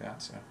things like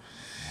that. So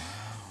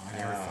wow, I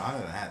never thought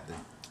of that.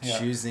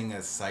 Choosing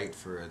a site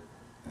for a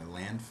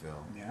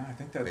landfill. Yeah, I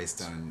think that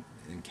based on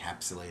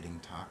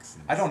encapsulating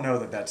toxins. I don't know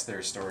that that's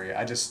their story.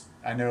 I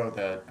know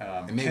that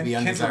it may be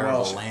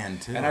undesirable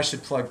land too. And I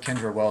should plug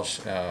Kendra Welsh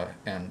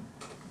and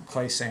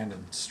Clay Sand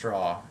and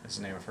Straw is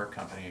the name of her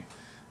company.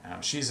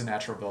 She's a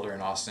natural builder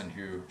in Austin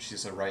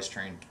she's a Rice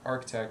trained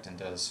architect and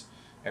does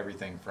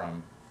everything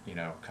from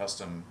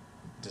custom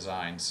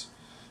designs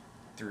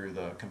through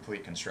the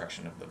complete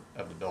construction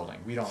of the building.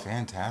 We don't.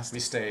 Fantastic. We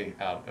stay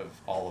out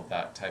of all of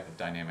that type of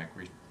dynamic.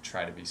 We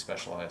try to be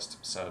specialized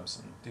subs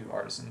and do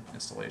artisan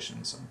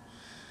installations and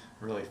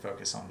really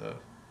focus on the,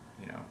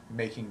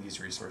 making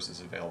these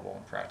resources available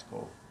and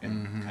practical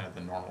in kind of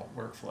the normal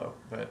workflow.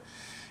 But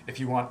if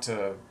you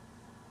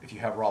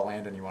have raw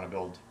land and you want to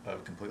build a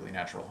completely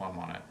natural home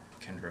on it,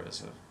 Kendra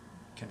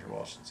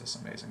Welsh is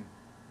just amazing.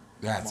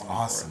 That's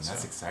awesome.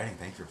 That's exciting.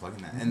 Thank you for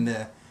plugging that. And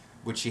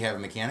would she have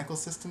mechanical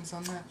systems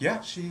on that?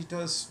 Yeah, she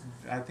does,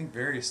 I think,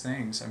 various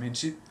things. I mean,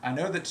 I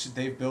know that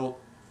they've built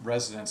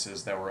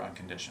residences that were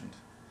unconditioned.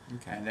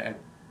 Okay. And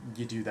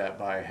you do that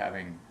by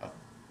having a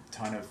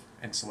ton of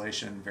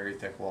insulation, very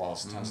thick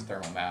walls, tons of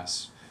thermal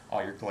mass.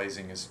 All your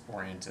glazing is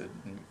oriented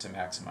to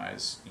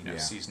maximize,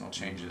 seasonal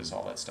changes,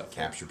 all that stuff.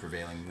 Capture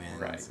prevailing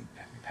winds.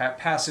 Right.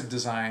 Passive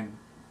design,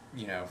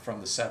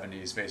 from the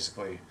 70s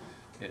basically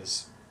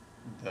is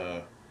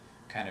the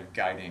kind of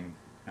guiding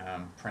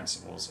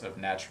principles of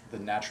the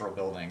natural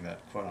building,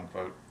 that quote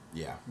unquote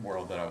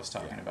world that I was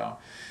talking about,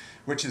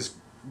 which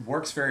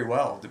works very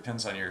well.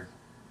 Depends on your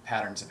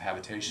patterns of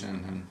habitation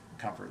and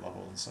comfort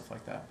level and stuff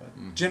like that.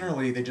 But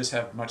generally, they just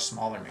have much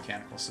smaller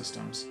mechanical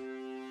systems.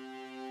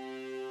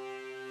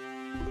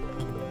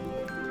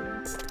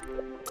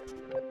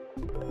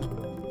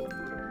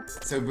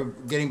 So,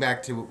 but getting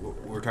back to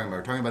what we're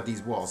talking about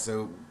these walls.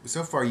 So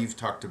far you've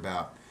talked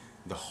about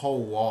the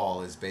whole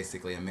wall is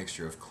basically a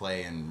mixture of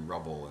clay and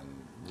rubble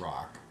and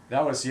rock.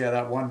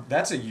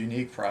 That's a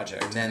unique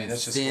project.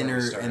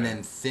 And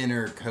then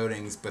thinner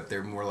coatings, but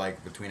they're more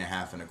like between a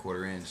half and a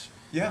quarter inch.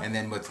 Yeah. And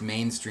then what's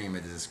mainstream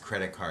is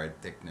credit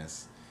card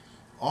thickness.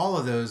 All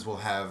of those will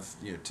have,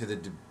 to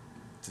the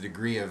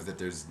degree of that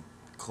there's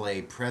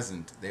clay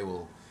present, they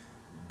will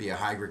be a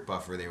high grit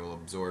buffer. They will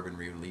absorb and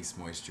release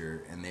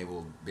moisture, and they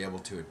will be able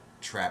to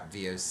trap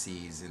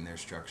VOCs in their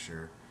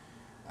structure.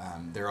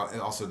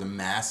 Also, the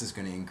mass is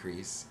going to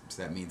increase,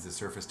 so that means the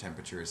surface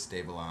temperature is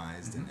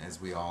stabilized. And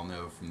as we all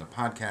know from the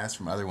podcast,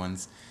 from other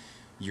ones,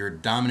 your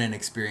dominant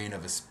experience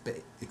of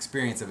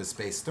a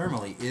space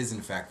thermally is,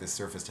 in fact, the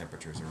surface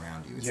temperatures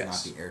around you. It's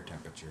not the air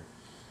temperature.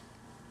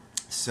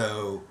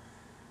 So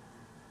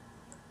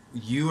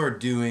you are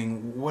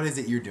doing, what is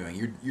it you're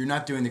doing? You're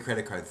not doing the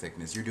credit card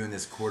thickness. You're doing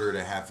this quarter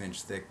to half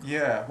inch thick.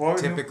 Yeah. Well,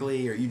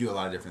 typically, or you do a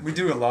lot of different things.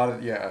 We do a lot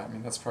of,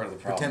 that's part of the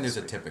problem. Pretend there's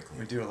a typically.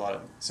 We do a lot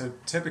of, so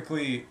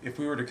typically, if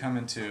we were to come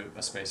into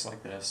a space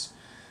like this,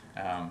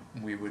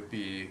 we would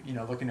be,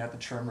 looking at the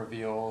trim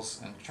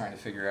reveals and trying to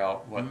figure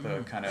out what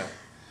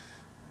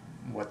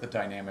the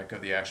dynamic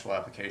of the actual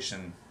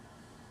application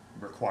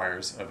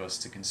requires of us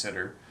to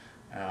consider.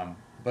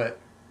 But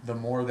the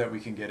more that we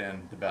can get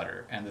in, the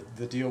better. And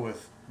the deal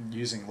with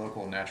using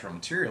local natural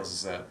materials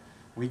is that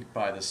we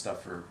buy this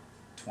stuff for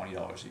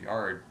 $20 a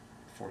yard,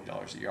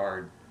 $40 a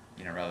yard,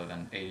 rather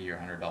than $80 or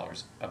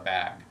 $100 a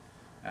bag.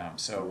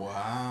 So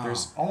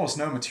there's almost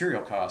no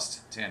material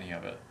cost to any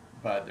of it,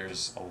 but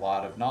there's a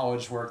lot of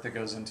knowledge work that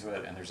goes into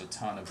it, and there's a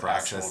ton of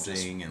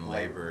processing and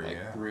labor,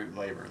 brute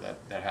labor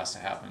that has to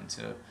happen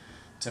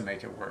to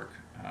make it work.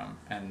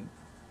 And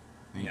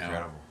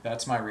incredible.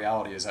 That's my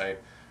reality. Is I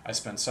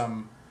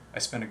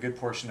spend a good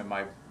portion of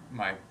my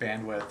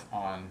bandwidth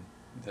on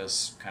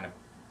this kind of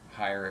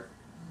higher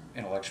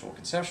intellectual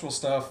conceptual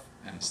stuff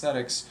and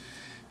aesthetics,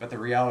 but the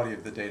reality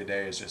of the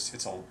day-to-day is just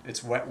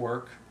it's wet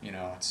work.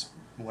 It's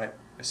wet,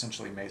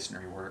 essentially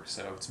masonry work,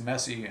 so it's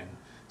messy and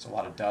it's a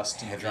lot of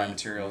dust and dry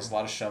materials, a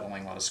lot of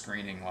shoveling, a lot of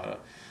screening, a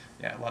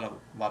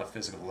lot of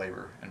physical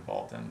labor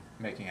involved in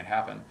making it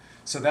happen.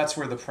 So that's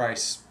where the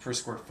price per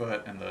square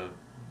foot and the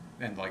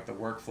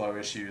workflow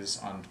issues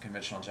on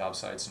conventional job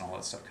sites and all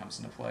that stuff comes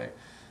into play.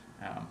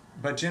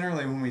 But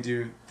generally, when we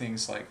do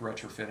things like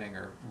retrofitting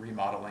or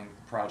remodeling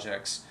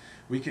projects,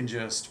 we can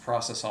just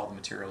process all the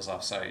materials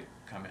off-site,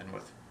 come in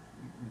with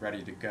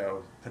ready to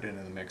go, put it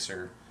in the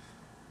mixer.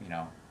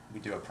 We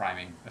do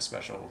a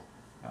special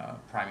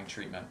priming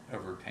treatment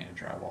over painted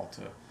drywall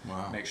to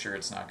make sure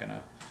it's not going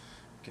to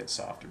get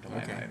soft or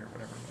delaminate or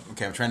whatever.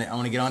 Okay, I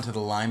want to get onto the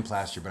lime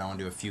plaster, but I want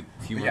to do a few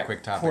more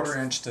quick topics.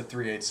 1/4 inch to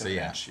 3/8 of an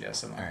inch,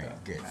 something like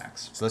that. Good.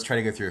 Max. So let's try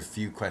to go through a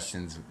few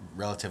questions,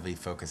 relatively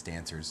focused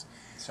answers.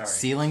 Sorry.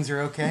 Ceilings are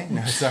okay?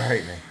 No, it's all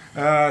right,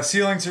 man.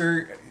 Ceilings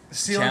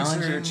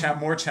are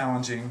more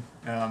challenging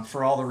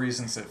for all the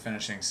reasons that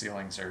finishing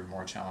ceilings are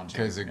more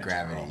challenging. Because of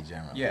gravity,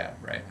 generally. Yeah,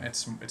 right.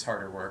 It's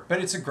harder work, but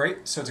it's a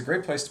great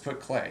place to put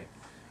clay,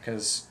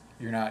 because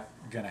you're not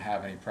going to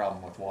have any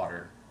problem with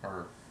water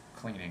or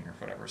cleaning or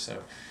whatever.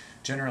 So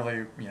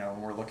generally,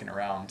 when we're looking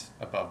around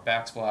above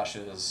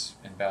backsplashes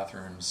in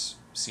bathrooms,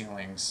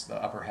 ceilings,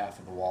 the upper half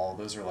of the wall,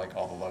 those are like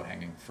all the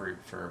low-hanging fruit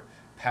for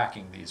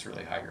packing these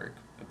really high-grade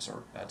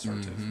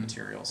absorptive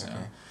materials in.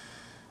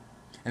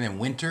 And then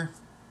winter,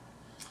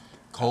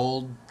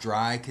 cold,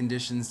 dry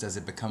conditions, does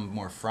it become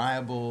more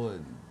friable?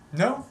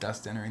 No.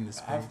 Dust entering the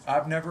space?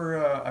 I've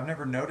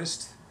never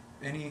noticed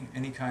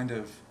any kind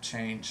of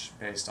change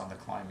based on the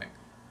climate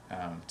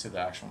to the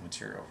actual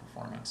material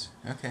performance.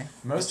 Okay.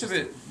 Most of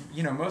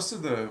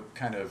the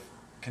kind of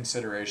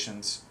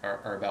considerations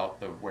are about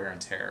the wear and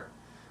tear,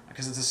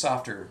 because it's a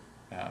softer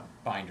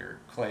binder.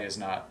 Clay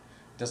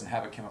doesn't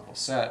have a chemical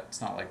set. It's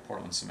not like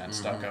Portland cement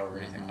stucco or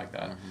anything like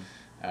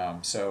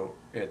that. So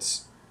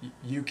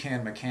you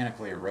can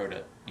mechanically erode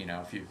it.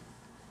 If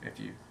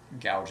you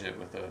gouge it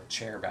with a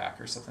chair back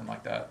or something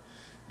like that,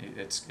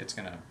 it's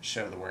going to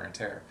show the wear and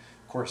tear.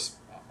 Of course,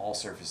 all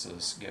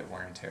surfaces get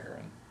wear and tear,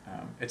 and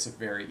it's a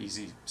very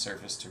easy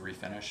surface to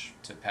refinish,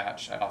 to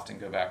patch. I often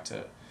go back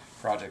to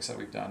projects that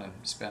we've done and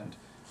spend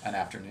an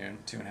afternoon,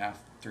 2.5,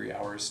 3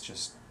 hours,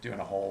 just doing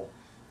a whole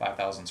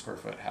 5,000 square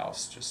foot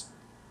house, just,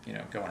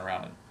 going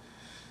around in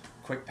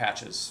quick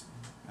patches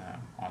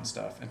on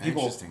stuff. And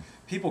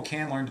people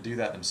can learn to do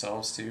that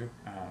themselves too,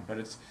 but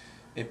it's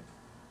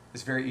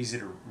very easy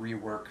to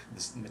rework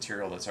this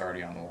material that's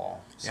already on the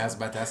wall. So. Yeah, I was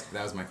about to ask,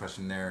 that was my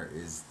question there,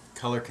 is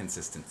color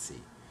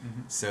consistency.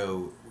 Mm-hmm.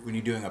 So when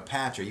you're doing a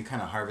patch, are you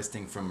kind of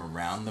harvesting from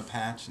around the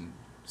patch and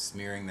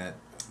smearing that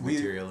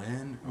material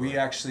in? Or? We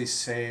actually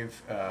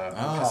save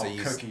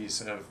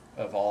cookies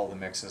of all the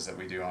mixes that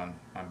we do on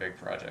big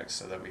projects,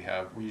 so that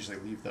we usually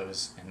leave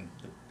those in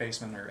the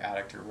basement or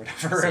attic or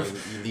whatever. So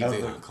you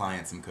leave the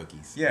client some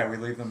cookies. Yeah, we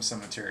leave them some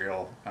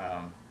material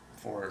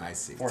for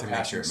to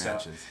make sure it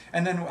matches.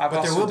 And then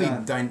there will be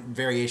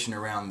variation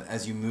around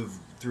as you move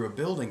through a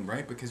building,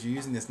 right? Because you're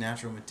using this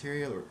natural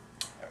material. Or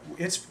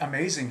it's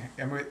amazing,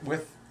 and we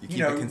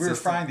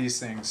refine these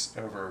things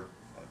over.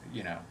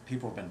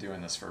 People have been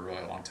doing this for a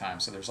really long time,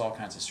 so there's all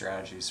kinds of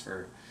strategies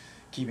for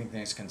keeping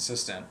things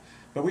consistent.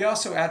 But we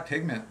also add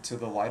pigment to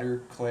the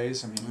lighter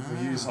clays. I mean,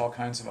 we use all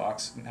kinds of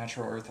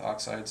natural earth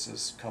oxides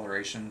as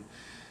coloration.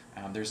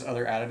 There's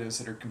other additives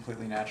that are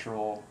completely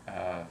natural.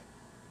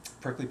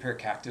 Prickly pear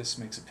cactus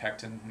makes a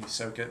pectin when you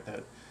soak it.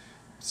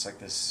 It's like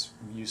this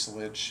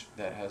mucilage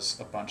that has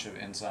a bunch of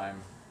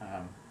enzyme,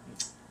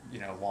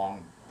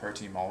 long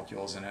protein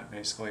molecules in it,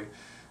 basically,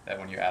 that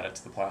when you add it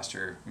to the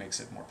plaster makes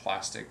it more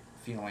plastic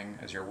feeling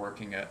as you're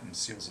working it and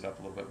seals it up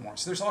a little bit more.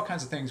 So there's all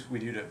kinds of things we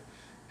do to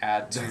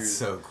add to. That's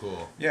so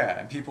cool. Yeah,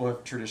 and people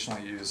have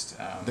traditionally used.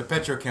 The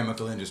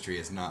petrochemical industry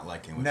is not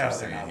liking what you're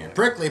saying here. Like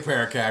Prickly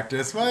pear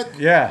cactus, what?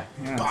 Yeah.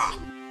 Bah.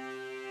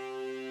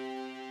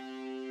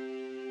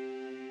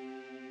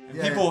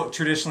 People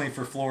traditionally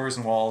for floors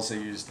and walls, they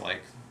used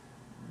like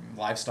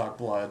livestock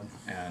blood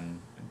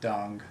and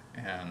dung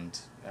and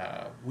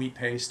wheat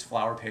paste,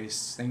 flour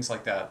pastes, things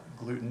like that,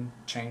 gluten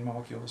chain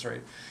molecules,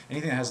 right?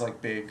 Anything that has like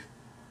big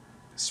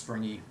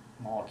springy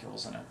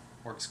molecules in it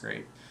works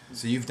great.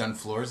 So you've done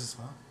floors as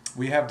well?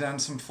 We have done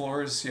some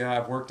floors. Yeah,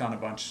 I've worked on a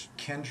bunch.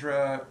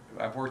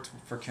 I've worked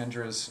for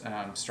Kendra's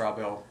straw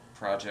bale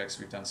projects.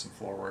 We've done some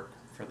floor work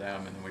for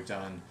them, and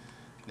then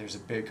there's a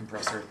big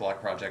compressed earth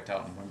block project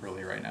out in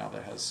Wimberley right now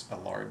that has a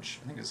large,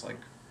 I think it's like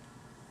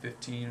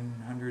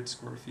 1,500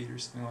 square feet or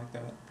something like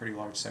that. Pretty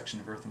large section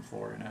of earth and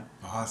floor in it.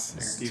 Awesome.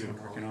 Stephen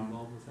working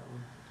involved with that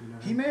one? Do you know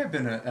He may have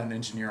been an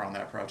engineer on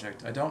that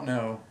project. I don't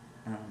know.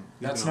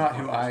 That's not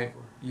who I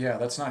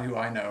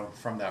know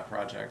from that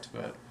project,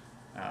 but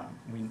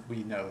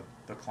we know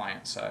the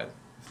client side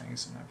of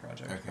things in that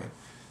project. Okay.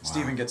 Wow.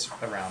 Stephen gets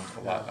around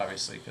a lot,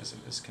 obviously, because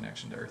of his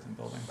connection to earth and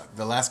building.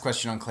 The last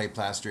question on clay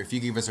plaster, if you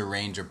give us a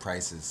range of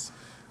prices.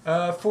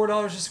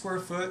 $4 a square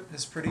foot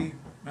is pretty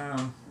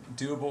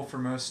doable for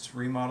most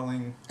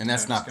remodeling. And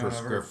that's not per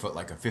square foot,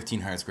 like a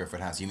 1,500 square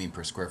foot house. You mean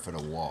per square foot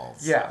of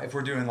walls? Yeah, if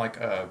we're doing like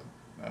a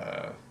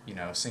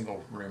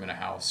single room in a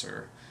house,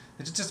 or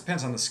it just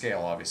depends on the scale,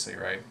 obviously,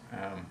 right?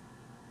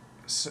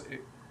 So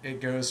it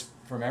goes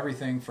from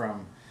everything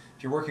from,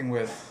 if you're working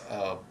with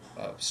a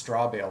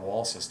straw bale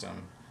wall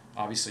system,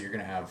 obviously you're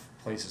going to have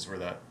places where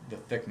the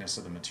thickness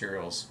of the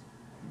materials,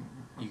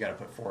 you got to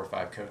put 4 or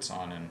 5 coats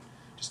on, and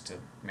just to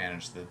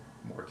manage the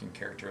working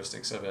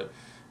characteristics of it,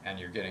 and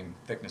you're getting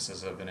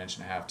thicknesses of 1.5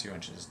 inches, 2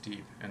 inches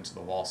deep into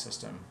the wall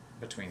system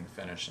between the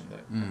finish and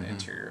the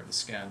interior of the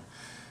skin.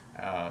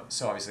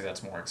 So obviously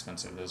that's more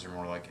expensive. Those are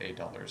more like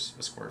 $8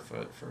 a square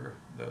foot for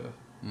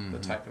the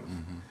type of.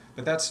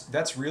 But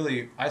that's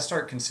really, I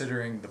start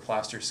considering the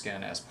plaster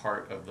skin as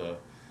part of the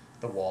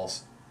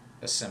wall's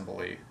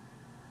assembly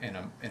in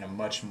a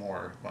much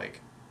more like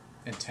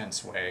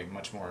intense way.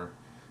 Much more,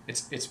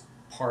 it's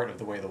part of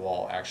the way the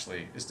wall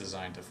actually is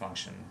designed to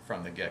function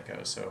from the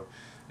get-go. So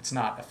it's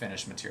not a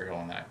finished material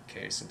in that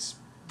case. It's,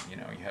 you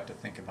have to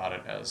think about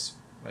it as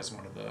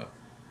one of the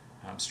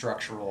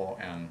structural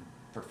and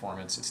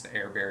performance. It's the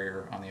air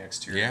barrier on the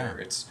exterior.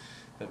 Yeah. It's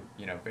the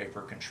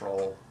vapor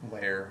control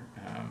layer.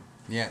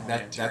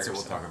 That's what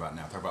we'll talk about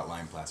now. Talk about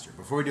lime plaster.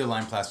 Before we do a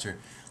lime plaster,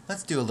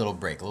 let's do a little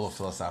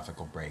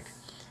philosophical break,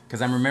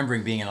 because I'm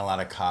remembering being in a lot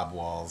of cob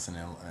walls and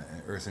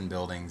earthen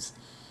buildings,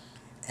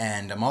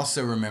 and I'm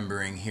also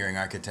remembering hearing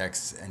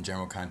architects and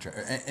general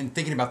contractors and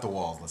thinking about the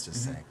walls. Let's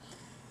just say,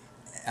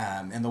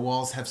 and the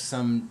walls have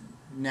some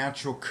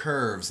natural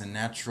curves and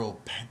natural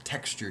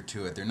texture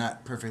to it. They're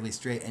not perfectly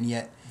straight, and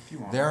yet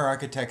there are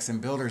architects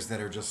and builders that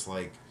are just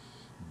like,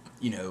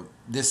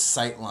 this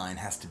sight line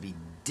has to be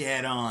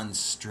dead on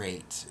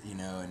straight,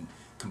 and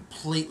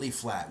completely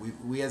flat.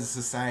 We as a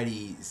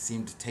society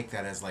seem to take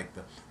that as like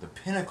the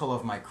pinnacle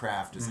of my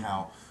craft is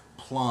how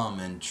plumb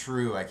and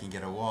true I can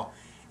get a wall.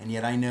 And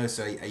yet I know,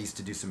 so I used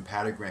to do some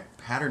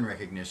pattern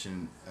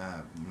recognition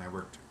when I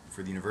worked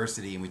for the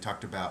university, and we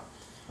talked about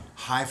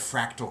high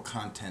fractal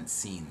content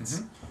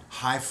scenes,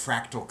 high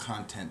fractal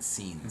content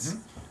scenes,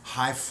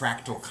 high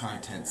fractal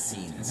content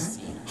scenes,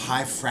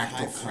 high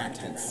fractal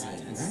content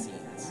scenes.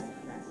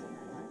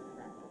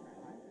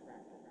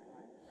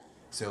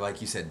 So like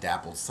you said,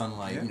 dappled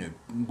sunlight,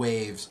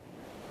 waves,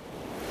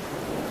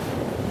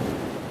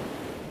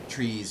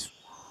 trees.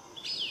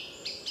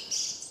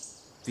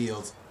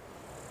 fields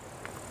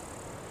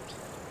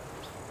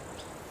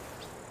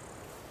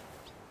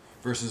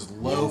versus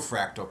low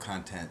fractal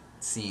content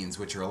scenes,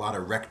 which are a lot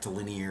of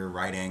rectilinear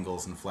right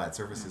angles and flat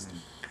surfaces.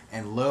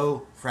 And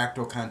low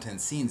fractal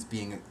content scenes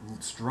being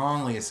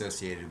strongly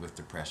associated with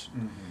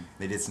depression.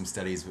 They did some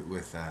studies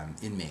with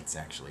inmates,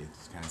 actually.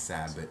 It's kind of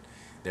sad, but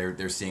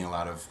they're seeing a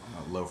lot of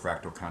low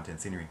fractal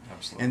content scenery.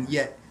 Absolutely. And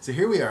yet, so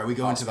here we are. We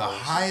go into the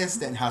Hospitals.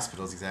 highest end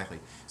hospitals, exactly.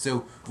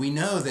 So we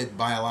know that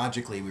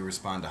biologically we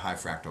respond to high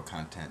fractal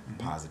content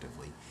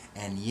positively,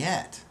 and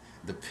yet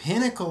the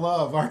pinnacle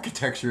of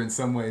architecture in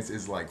some ways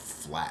is like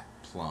flat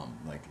plumb,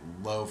 like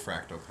low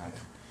fractal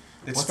content.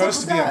 It's What's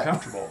supposed up to with be that?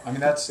 uncomfortable. I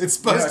mean, that's It's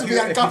supposed to be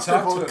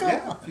uncomfortable.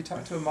 If you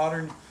talk to a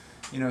modern,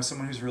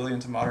 someone who's really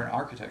into modern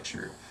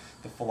architecture,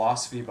 the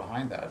philosophy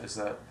behind that is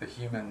that the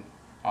human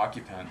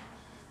occupant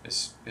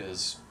is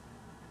it's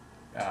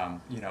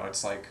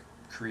like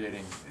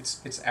creating.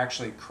 It's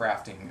actually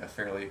crafting a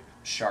fairly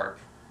sharp,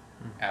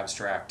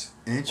 abstract,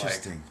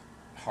 Interesting.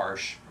 like,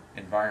 harsh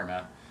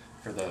environment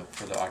for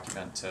the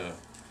occupant to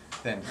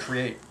then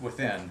create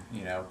within,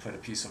 put a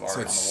piece of art So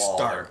on it's the wall.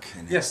 stark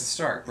and Yes, it's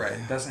stark, right?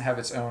 It doesn't have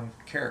its own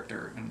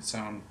character and its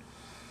own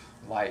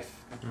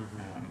life.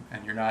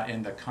 And you're not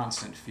in the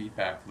constant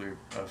feedback loop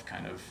of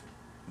kind of,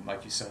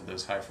 like you said,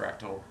 those high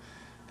fractal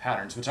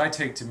patterns, which I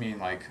take to mean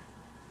like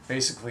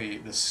basically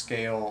the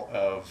scale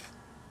of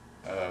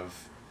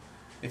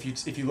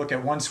if you look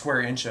at 1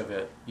 square inch of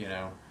it,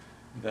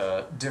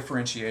 the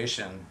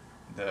differentiation,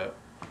 the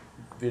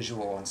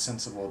visual and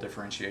sensible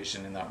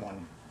differentiation in that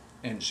 1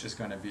 inch is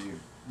going to be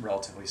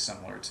relatively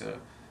similar to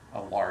a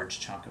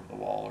large chunk of the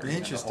wall or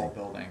even the whole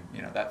building.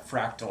 That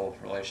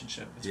fractal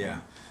relationship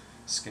between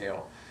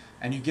scale.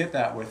 And you get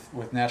that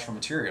with natural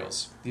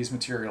materials. These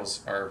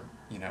materials are,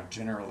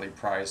 generally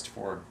prized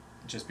for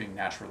just being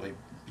naturally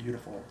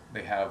beautiful.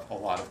 They have a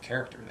lot of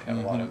character. They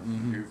have a lot of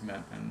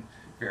movement and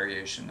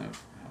variation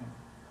of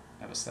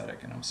aesthetic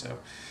in them. So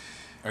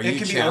Are it you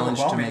can be challenged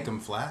to overwhelming. make them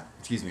flat?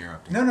 Excuse me,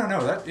 interrupting.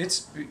 No.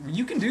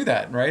 You can do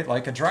that, right?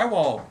 Like a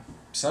drywall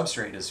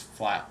substrate is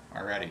flat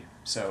already.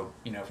 So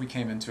if we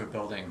came into a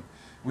building,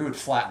 we would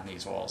flatten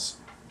these walls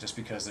just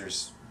because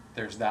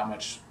there's that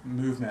much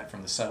movement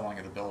from the settling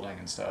of the building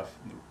and stuff.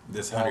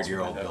 This The walls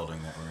 100-year-old would end up-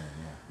 building that we're in,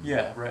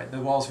 Yeah, right. The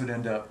walls would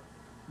end up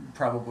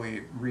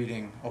probably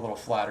reading a little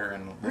flatter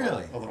and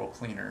a little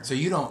cleaner. So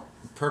you don't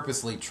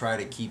purposely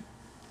try to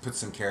put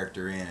some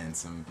character in and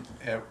some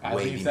I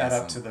leave that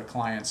up waviness to the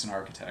clients and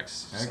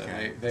architects.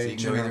 Okay. So they So you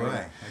go either generally-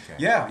 way. Okay.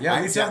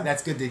 Yeah. We've done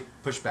That's good to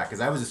push back,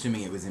 because I was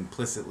assuming it was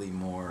implicitly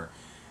more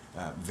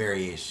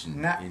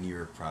variation in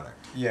your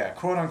product. Yeah,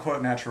 quote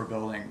unquote natural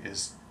building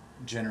is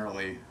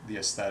generally the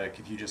aesthetic.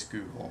 If you just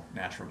Google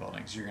natural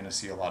buildings, you're going to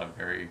see a lot of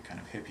very kind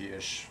of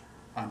hippie-ish,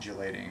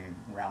 undulating,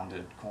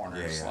 rounded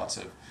corners. Yeah. Lots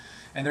of,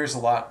 and there's a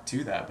lot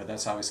to that, but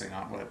that's obviously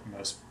not what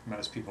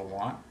most people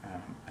want.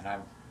 And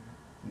I'm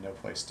no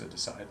place to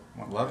decide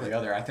one way or the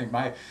other. I think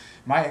my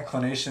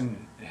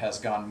inclination has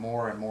gone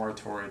more and more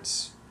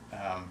towards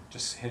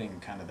just hitting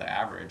kind of the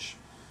average,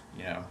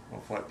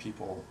 of what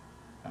people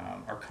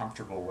are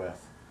comfortable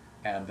with,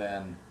 and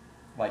then,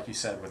 like you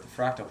said, with the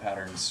fractal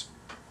patterns,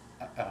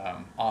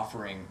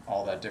 offering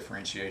all that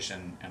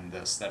differentiation and the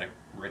aesthetic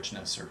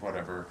richness or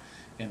whatever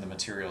in the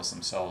materials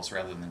themselves,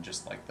 rather than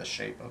just like the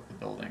shape of the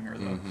building or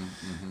the.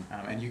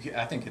 And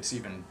I think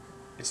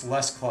it's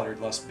less cluttered,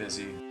 less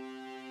busy.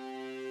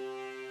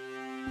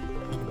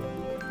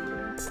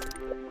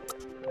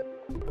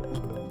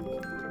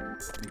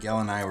 Miguel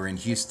and I were in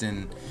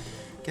Houston,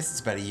 I guess it's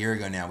about a year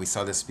ago now. We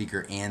saw the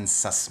speaker Ann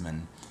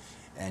Sussman,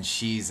 and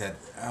she's at,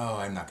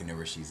 I'm not going to know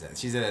where she's at.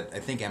 She's at, I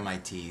think,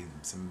 MIT,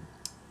 some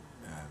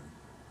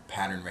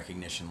pattern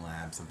recognition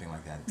lab, something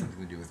like that,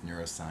 something to do with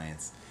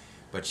neuroscience.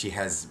 But she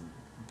has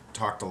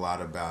talked a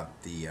lot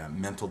about the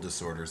mental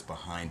disorders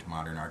behind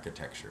modern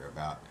architecture,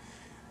 about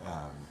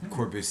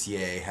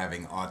Corbusier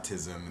having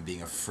autism and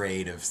being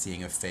afraid of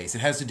seeing a face. It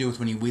has to do with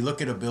when we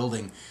look at a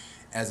building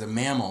as a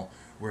mammal,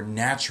 we're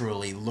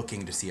naturally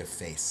looking to see a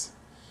face.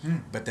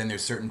 But then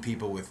there's certain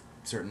people with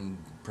certain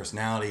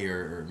personality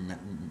or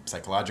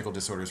psychological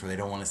disorders where they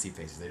don't want to see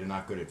faces. They're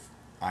not good at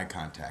eye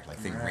contact, like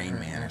think Rain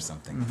Man or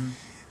something.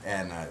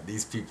 And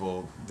these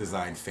people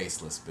design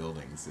faceless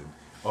buildings. And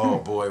oh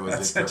boy,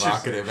 was it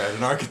provocative at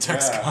an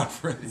architect's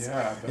conference.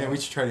 Yeah, we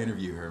should try to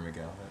interview her,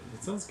 Miguel.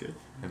 That sounds good.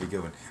 That'd be a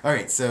good one. All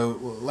right, so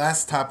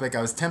last topic.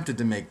 I was tempted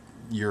to make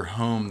your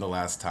home the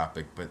last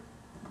topic, but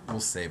we'll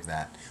save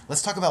that.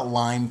 Let's talk about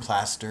lime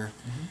plaster.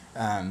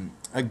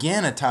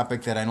 Again, a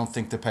topic that I don't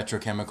think the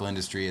petrochemical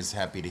industry is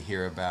happy to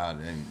hear about,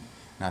 and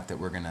not that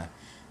we're going to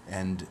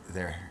end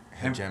their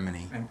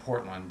hegemony. In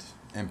Portland.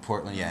 In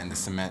Portland, yeah, in the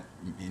cement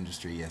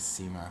industry, yes,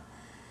 SEMA.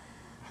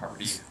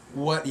 Hardy.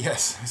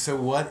 So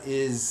what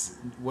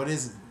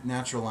is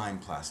natural lime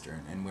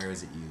plaster, and where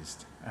is it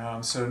used?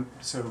 So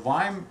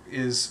lime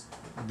is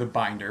the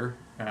binder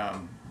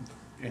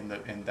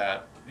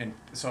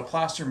so a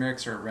plaster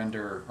mix or a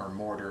render or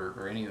mortar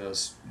or any of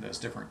those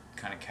different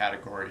kind of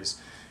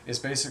categories is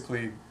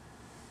basically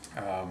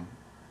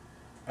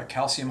a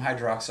calcium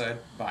hydroxide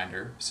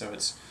binder. So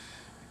it's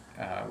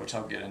which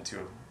I'll get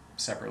into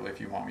separately if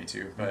you want me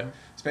to. But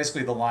it's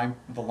basically the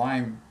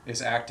lime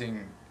is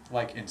acting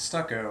like in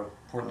stucco.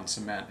 Portland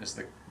cement is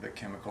the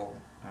chemical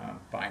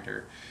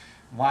binder.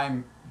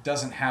 Lime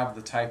doesn't have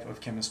the type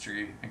of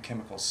chemistry and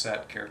chemical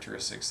set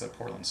characteristics that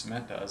Portland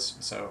cement does,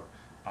 so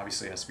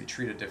obviously it has to be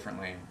treated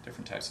differently.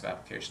 Different types of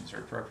applications are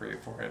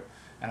appropriate for it.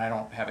 And I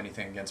don't have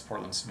anything against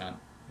Portland cement,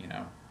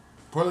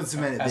 Portland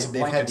cement,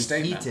 they've had to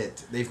statement. heat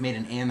it. They've made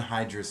an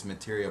anhydrous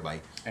material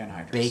by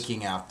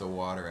baking out the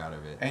water out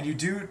of it. And you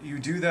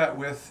do that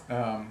with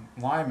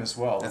lime as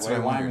well. That's the way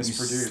what I lime wonder. is You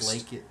produced.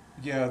 slake it.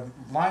 Yeah,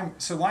 lime.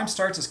 So lime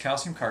starts as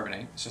calcium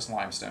carbonate. It's just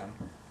limestone.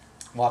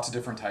 Lots of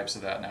different types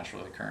of that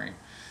naturally occurring.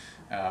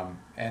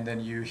 And then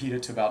you heat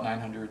it to about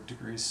 900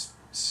 degrees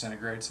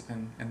centigrade,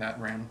 something in that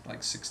range,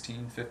 like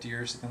 1650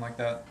 or something like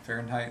that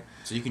Fahrenheit.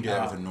 So you can do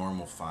that with a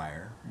normal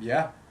fire.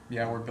 Yeah,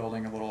 we're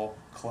building a little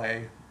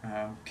clay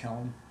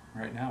kiln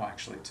right now,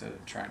 actually, to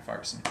try and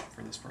fire some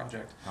for this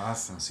project.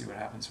 Awesome. See what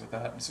happens with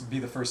that. This would be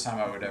the first time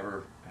I would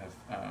ever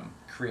have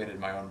created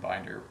my own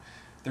binder.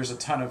 There's a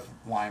ton of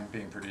lime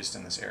being produced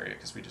in this area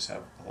because we just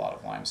have a lot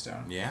of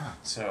limestone. Yeah.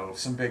 So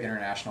some big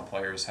international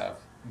players have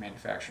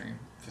manufacturing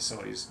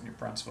facilities in New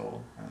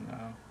Brunswick,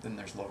 and then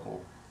there's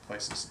local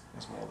places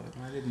as well.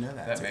 I didn't know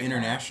that. So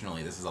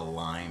internationally, this is a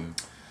lime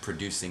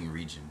producing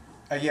region.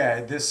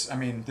 This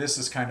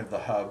is kind of the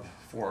hub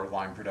for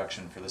lime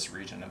production for this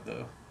region of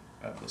the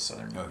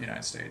southern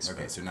United States.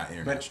 Okay, so not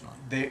internationally.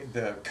 But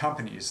the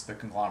companies, the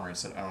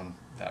conglomerates that own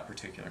that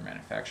particular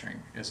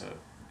manufacturing is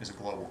a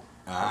global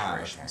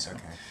corporation. Okay.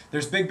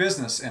 There's big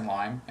business in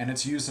lime, and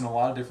it's used in a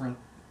lot of different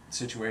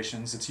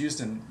situations. It's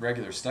used in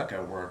regular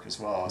stucco work as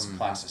well as a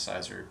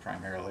plasticizer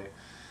primarily,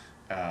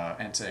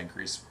 and to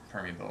increase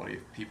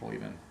permeability. People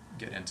even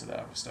get into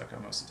that with stucco.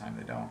 Most of the time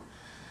they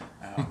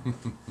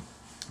don't.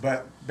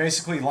 But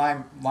basically,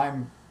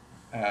 lime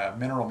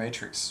mineral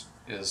matrix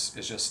is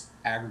just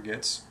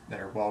aggregates that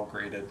are well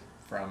graded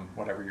from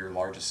whatever your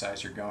largest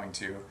size you're going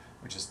to,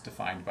 which is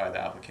defined by the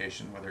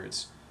application, whether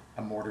it's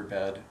a mortar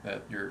bed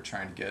that you're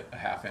trying to get a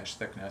 1/2 inch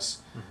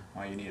thickness.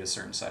 You need a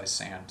certain size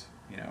sand,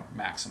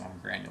 maximum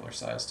granular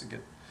size to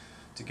get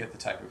the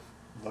type of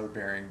load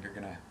bearing you're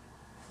going to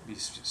be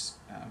just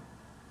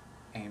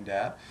aimed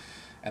at.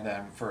 And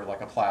then for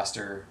like a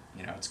plaster,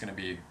 it's going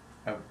to be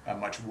a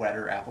much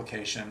wetter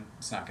application.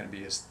 It's not going to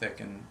be as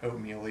thick and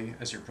oatmeal-y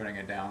as you're putting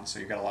it down, so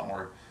you got a lot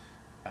more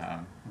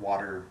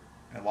water.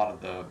 A lot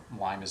of the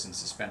lime is in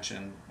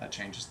suspension. That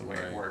changes the way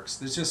it works.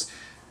 There's just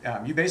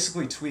you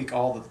basically tweak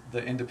all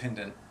the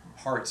independent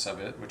parts of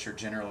it, which are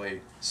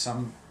generally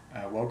some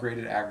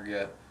well-graded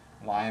aggregate,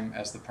 lime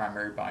as the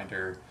primary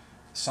binder,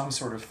 some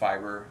sort of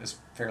fiber is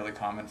fairly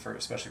common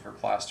especially for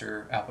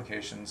plaster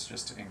applications,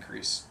 just to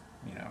increase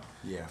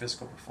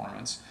physical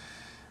performance,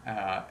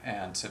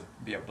 and to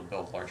be able to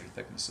build larger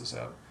thicknesses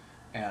up,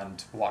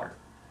 and water,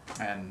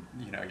 and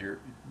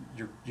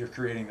you're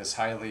creating this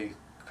highly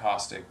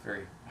caustic,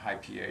 very high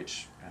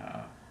pH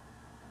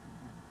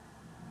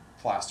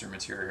plaster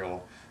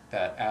material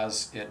that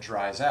as it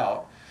dries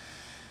out,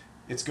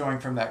 it's going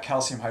from that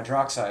calcium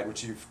hydroxide,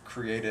 which you've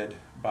created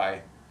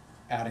by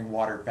adding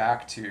water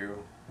back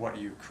to what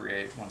you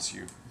create once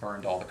you've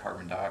burned all the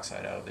carbon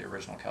dioxide out of the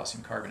original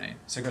calcium carbonate.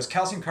 So it goes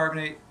calcium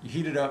carbonate, you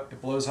heat it up,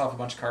 it blows off a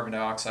bunch of carbon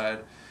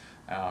dioxide.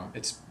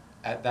 It's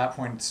at that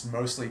point, it's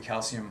mostly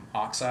calcium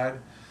oxide.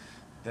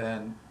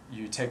 Then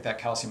you take that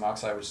calcium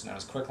oxide, which is known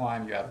as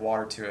quicklime, you add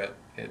water to it,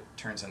 it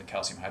turns into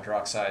calcium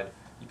hydroxide.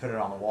 You put it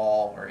on the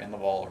wall or in the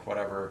wall or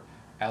whatever.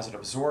 As it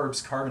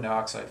absorbs carbon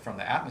dioxide from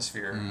the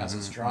atmosphere as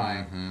it's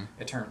drying,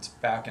 it turns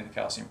back into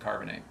calcium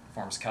carbonate,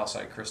 forms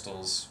calcite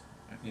crystals,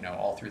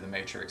 all through the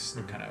matrix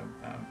that kind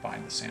of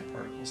bind the sand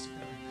particles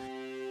together.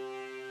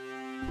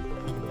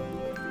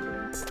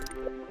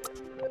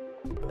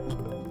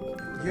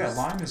 Yeah,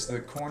 lime is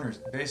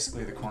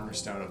basically the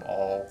cornerstone of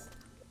all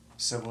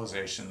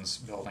civilizations'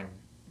 building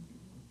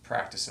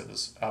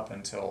practices up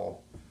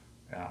until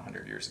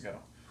 100 years ago.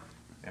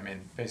 I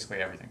mean,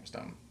 basically everything was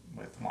done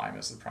with lime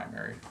as the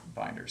primary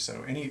binder.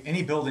 So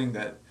any building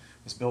that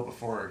was built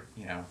before,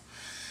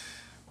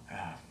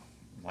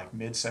 like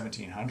mid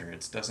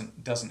 1700s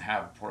doesn't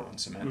have Portland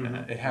cement in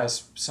it. It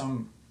has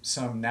some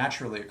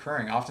naturally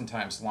occurring.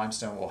 Oftentimes,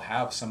 limestone will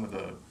have some of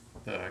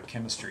the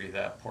chemistry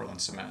that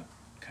Portland cement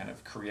kind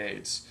of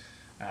creates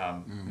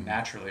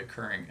naturally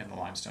occurring in the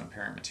limestone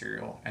parent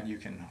material, and you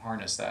can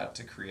harness that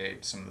to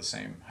create some of the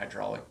same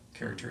hydraulic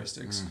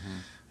characteristics.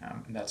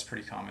 And that's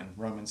pretty common.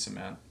 Roman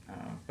cement,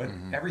 but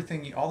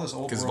everything, all those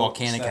old because world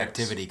volcanic aesthetics,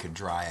 activity could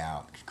dry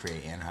out,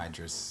 create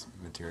anhydrous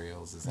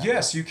materials. Is that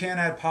yes, you can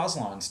add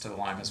pozzolans to the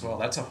lime as well.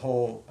 That's a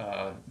whole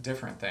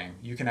different thing.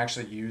 You can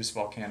actually use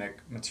volcanic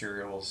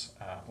materials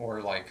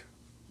or like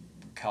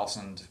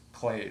calcined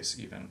clays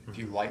even. If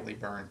you lightly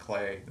burn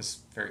clay, this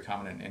is very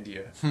common in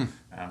India.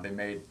 They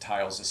made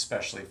tiles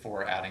especially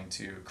for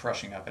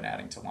crushing up and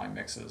adding to lime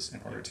mixes in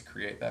order to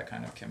create that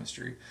kind of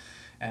chemistry.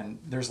 And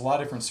there's a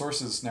lot of different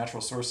sources, natural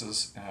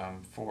sources,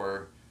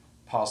 for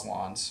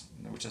pozzolans,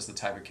 which is the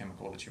type of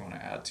chemical that you want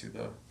to add to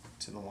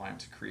the lime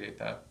to create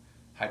that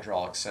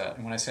hydraulic set.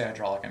 And when I say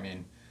hydraulic, I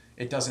mean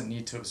it doesn't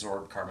need to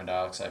absorb carbon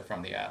dioxide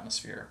from the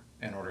atmosphere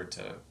in order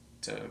to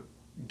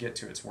get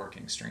to its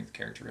working strength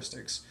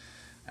characteristics.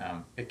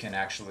 It can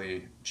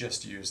actually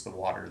just use the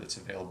water that's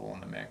available in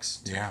the mix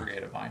to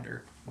create a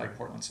binder like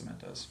Portland cement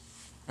does.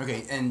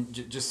 Okay, and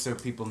just so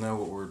people know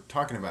what we're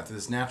talking about,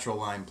 this natural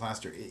lime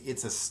plaster,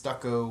 it's a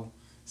stucco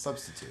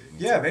substitute.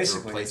 Yeah,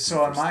 basically.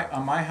 So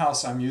on my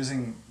house, I'm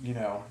using,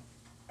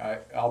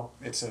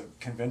 it's a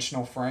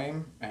conventional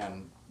frame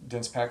and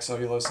dense packed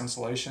cellulose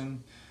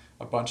insulation,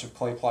 a bunch of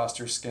clay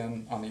plaster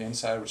skin on the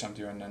inside, which I'm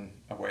doing in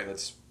a way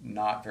that's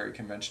not very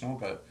conventional,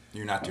 but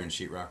you're not doing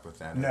sheetrock with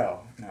that.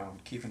 No,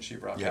 keeping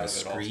sheetrock out of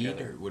it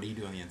altogether. Or what do you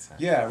do on the inside?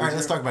 Yeah. All right,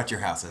 let's talk about your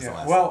house as the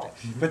last. Well,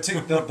 but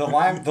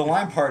the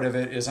lime part of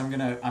it is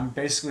I'm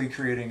basically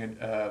creating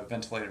a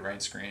ventilated rain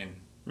screen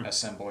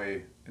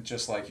assembly,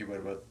 just like you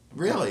would with.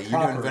 Really,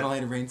 you're doing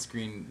ventilated rain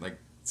screen like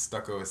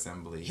stucco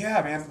assembly.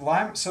 Yeah, man,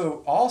 lime.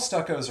 So all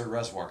stuccos are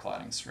reservoir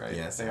claddings, right?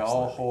 Yes, they absolutely.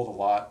 all hold a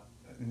lot.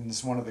 And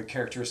it's one of the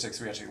characteristics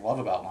we actually love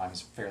about lime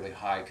is fairly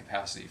high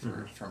capacity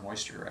for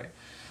moisture, right?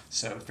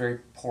 So very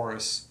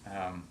porous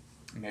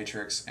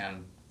matrix,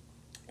 and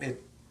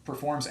it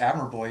performs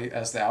admirably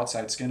as the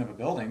outside skin of a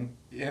building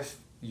if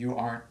you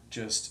aren't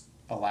just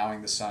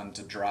allowing the sun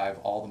to drive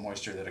all the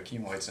moisture that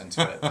accumulates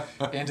into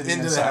it into the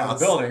inside of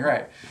the building,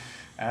 right?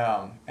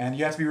 And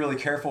you have to be really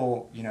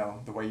careful,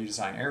 the way you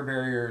design air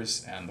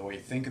barriers and the way you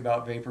think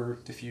about vapor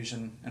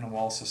diffusion in a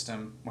wall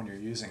system when you're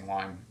using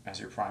lime as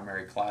your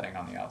primary cladding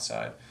on the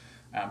outside.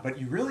 But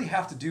you really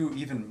have to do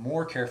even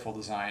more careful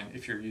design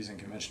if you're using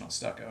conventional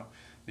stucco,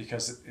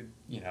 because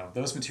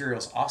those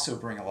materials also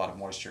bring a lot of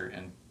moisture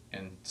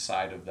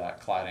inside of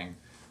that cladding,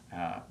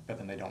 but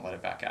then they don't let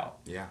it back out.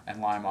 Yeah.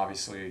 And lime,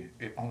 obviously,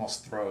 it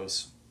almost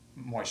throws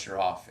moisture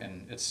off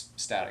in its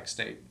static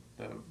state,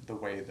 the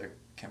way the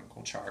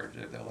chemical charge,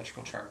 the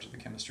electrical charge of the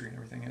chemistry and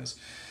everything is.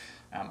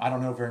 I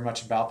don't know very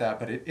much about that,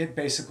 but it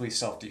basically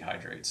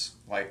self-dehydrates,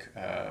 like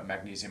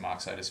magnesium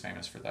oxide is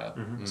famous for that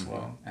as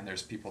well. And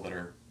there's people that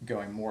are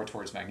going more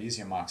towards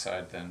magnesium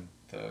oxide than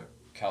the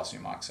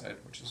calcium oxide,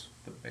 which is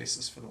the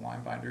basis for the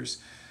lime binders.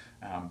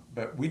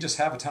 But we just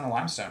have a ton of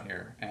limestone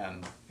here,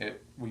 and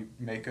we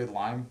make good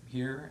lime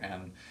here,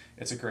 and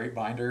it's a great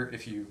binder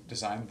if you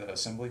design the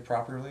assembly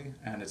properly,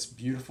 and it's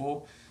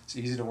beautiful. It's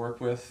easy to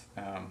work with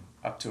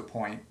up to a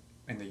point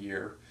in the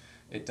year.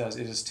 It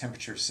is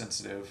temperature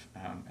sensitive,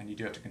 and you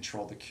do have to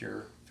control the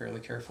cure fairly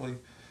carefully,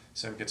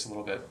 so it gets a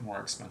little bit more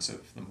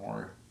expensive the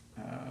more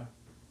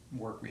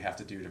work we have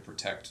to do to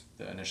protect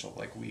the initial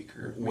week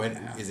or week and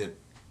a half. Is it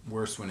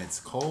worse when it's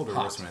cold or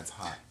worse when it's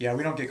hot? Yeah,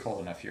 we don't get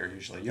cold enough here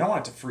usually. You don't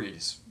want it to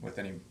freeze with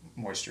any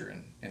moisture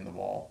in the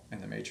wall,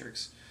 in the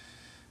matrix.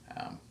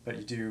 But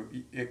you do,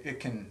 it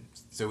can...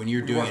 So when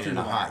you're doing it in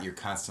the hot, you're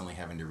constantly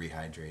having to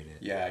rehydrate it.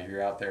 Yeah,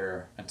 you're out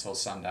there until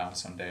sundown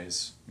some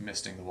days,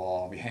 misting the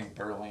wall. We hang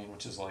burlene,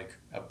 which is like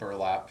a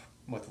burlap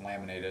with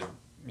laminated,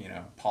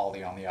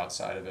 poly on the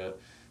outside of it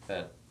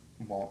that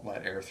won't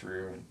let air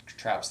through and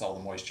traps all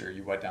the moisture.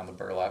 You wet down the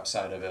burlap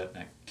side of it,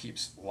 and it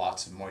keeps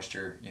lots of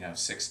moisture,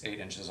 6-8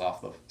 inches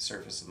off the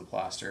surface of the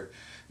plaster.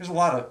 There's a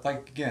lot of,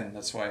 again,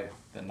 that's why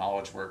the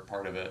knowledge work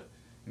part of it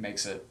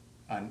makes it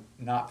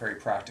not very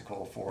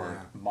practical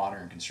for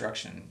modern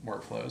construction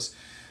workflows.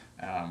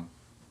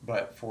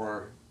 But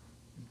for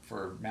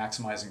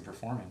maximizing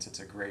performance, it's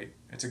a great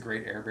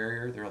air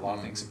barrier. There are a lot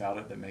of things about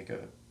it that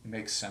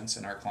make sense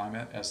in our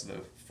climate as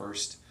the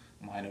first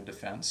line of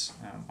defense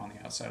on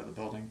the outside of the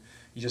building.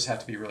 You just have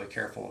to be really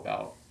careful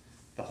about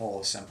the whole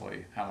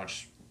assembly, how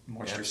much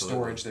moisture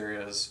storage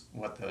there is,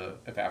 what the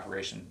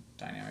evaporation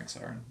dynamics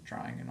are, and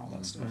drying and all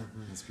that stuff.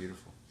 That's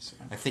beautiful. So,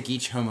 I think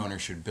each homeowner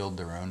should build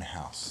their own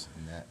house.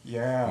 And that,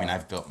 yeah. I mean,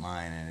 I've built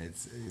mine, and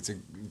it's a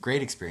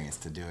great experience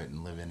to do it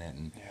and live in it.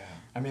 And yeah.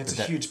 I mean, it's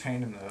a huge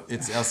pain in the...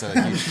 It's also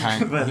a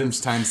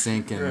huge time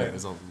sink, and it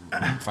was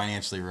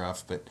financially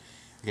rough. But,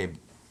 okay,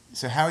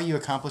 so how are you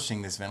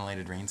accomplishing this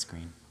ventilated rain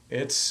screen?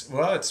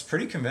 It's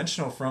pretty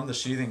conventional from the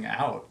sheathing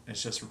out.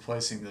 It's just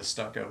replacing the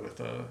stucco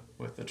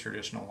with the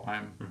traditional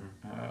lime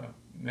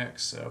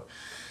mix. So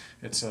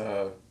it's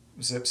a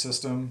zip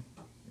system,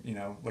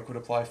 liquid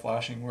apply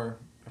flashing where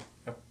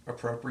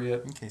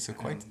appropriate. Okay, so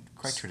quite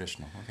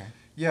traditional. Okay.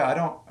 Yeah, I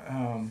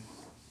don't.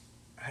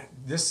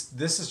 This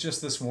is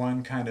just this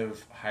one kind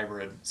of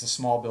hybrid. It's a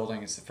small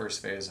building. It's the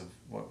first phase of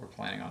what we're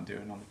planning on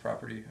doing on the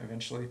property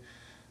eventually,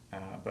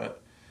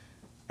 but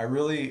I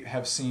really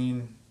have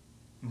seen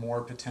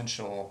more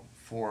potential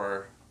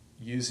for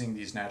using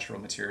these natural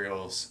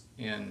materials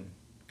in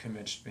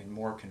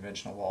more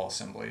conventional wall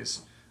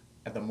assemblies.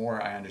 And the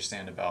more I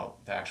understand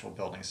about the actual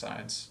building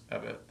science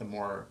of it, the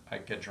more I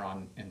get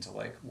drawn into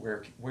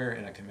where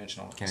in a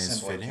conventional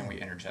assembly can we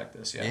interject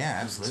this? Yeah,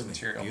 absolutely.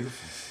 This material.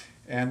 Beautiful.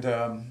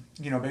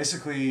 And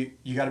basically,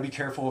 you got to be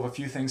careful of a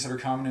few things that are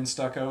common in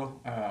stucco.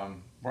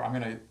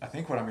 I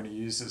think what I'm gonna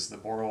use is the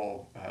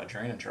Boral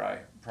drain and dry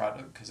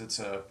product,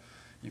 because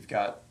you've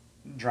got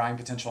drying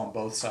potential on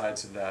both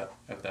sides of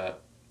that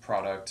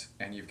product,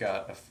 and you've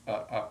got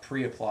a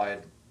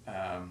pre-applied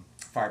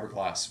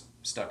fiberglass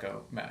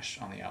stucco mesh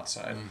on the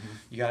outside.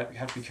 You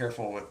have to be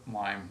careful with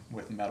lime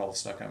with metal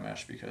stucco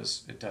mesh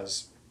because it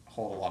does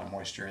hold a lot of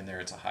moisture in there.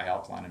 It's a high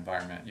alkaline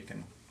environment. You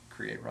can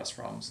create rust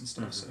problems and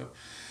stuff. So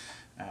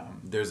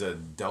there's a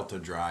Delta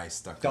Dry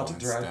stucco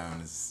and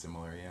stone is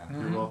similar. Yeah.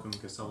 You're welcome,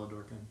 Casella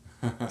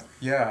Dorkin.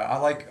 Yeah, I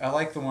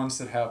like the ones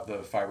that have the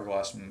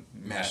fiberglass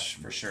mesh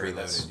for sure.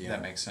 Preloaded,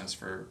 That makes sense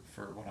for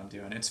what I'm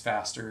doing. It's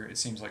faster. It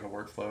seems like a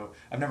workflow.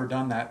 I've never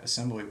done that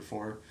assembly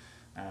before,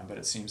 but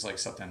it seems like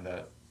something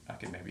that I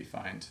could maybe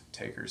find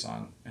takers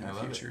on in the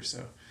future.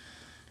 So.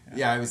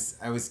 Yeah,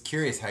 I was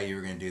curious how you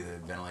were going to do the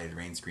ventilated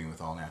rain screen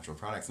with all natural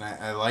products,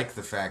 and I like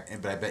the fact,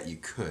 but I bet you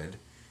could.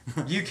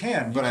 You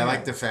can. I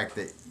like the fact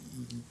that,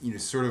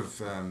 sort of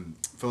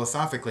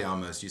philosophically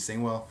almost, you're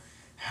saying, well,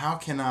 how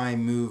can I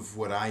move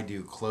what I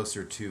do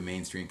closer to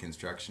mainstream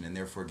construction and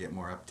therefore get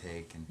more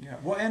uptake and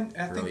and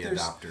I early think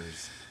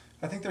adopters?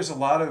 I think there's a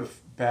lot of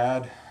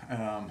bad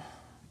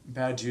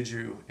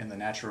juju in the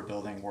natural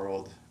building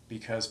world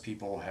because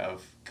people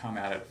have come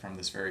at it from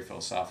this very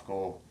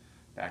philosophical,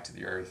 back to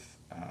the earth,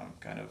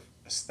 kind of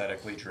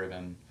aesthetically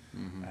driven.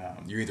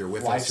 You're either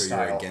with lifestyle.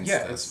 us or you're against us.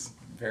 Yeah, it's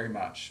very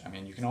much. I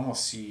mean, you can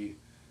almost see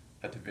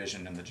a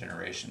division in the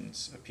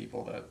generations of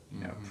people that,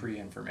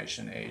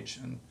 pre-information age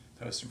and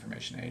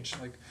post-information age,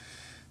 like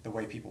the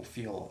way people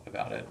feel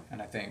about it.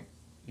 And I think,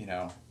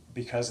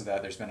 because of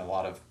that, there's been a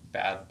lot of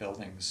bad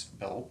buildings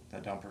built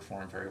that don't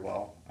perform very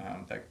well,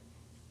 that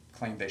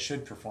claim they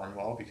should perform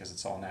well because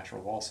it's all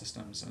natural wall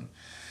systems. And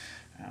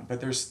but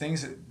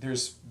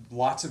there's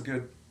lots of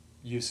good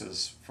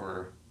uses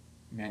for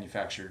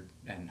manufactured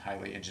and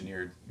highly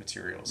engineered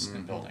materials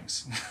in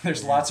buildings.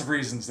 There's lots of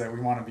reasons that we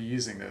want to be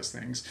using those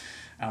things.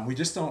 We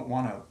just don't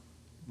want to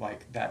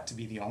like that to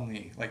be the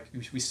only, like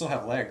we still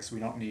have legs. We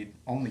don't need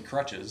only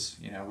crutches.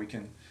 We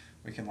can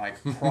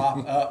like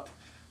prop up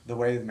the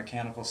way the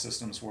mechanical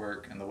systems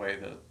work and the way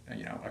that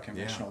a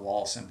conventional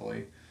wall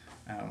simply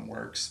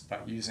works by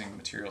using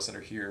materials that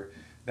are here.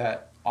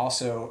 That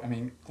also, I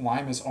mean,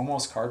 lime is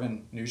almost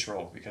carbon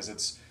neutral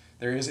because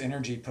there is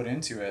energy put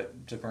into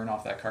it to burn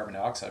off that carbon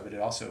dioxide, but it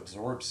also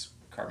absorbs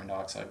carbon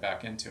dioxide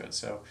back into it.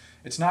 So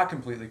it's not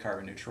completely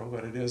carbon neutral,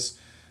 but it is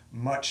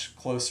much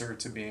closer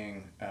to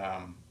being,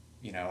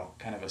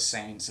 kind of a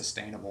sane,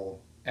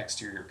 sustainable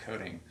exterior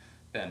coating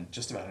than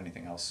just about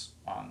anything else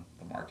on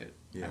the market.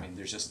 Yeah. I mean,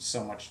 there's just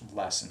so much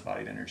less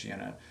embodied energy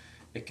in it.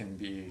 It can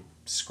be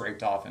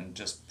scraped off and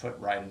just put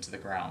right into the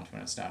ground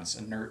when it's done. It's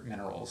inert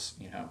minerals,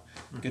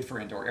 good for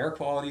indoor air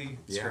quality.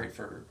 It's great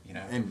for,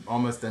 And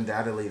almost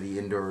undoubtedly the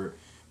indoor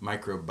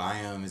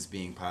microbiome is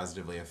being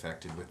positively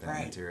affected with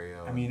that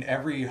material. I mean,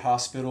 every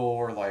hospital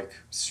or like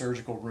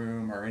surgical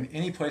room or in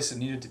any place that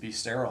needed to be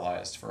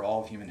sterilized for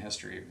all of human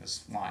history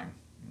was lime.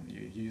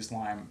 You use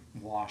lime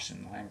wash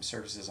and lime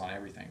surfaces on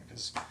everything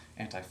because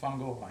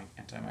antifungal,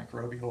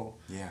 antimicrobial.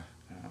 Yeah.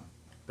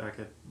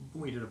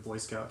 We did a Boy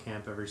Scout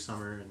camp every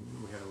summer,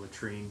 and we had a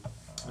latrine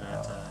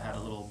that had a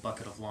little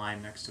bucket of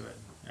lime next to it.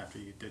 After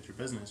you did your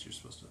business, you're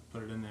supposed to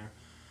put it in there.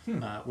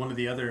 One of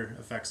the other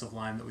effects of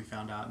lime that we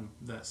found out in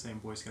that same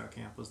Boy Scout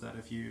camp was that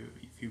if you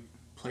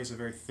place a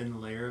very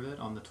thin layer of it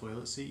on the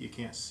toilet seat, you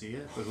can't see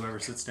it, but whoever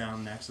sits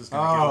down next is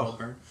going to get a little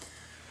burn.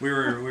 We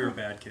were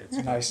bad kids.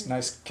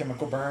 Nice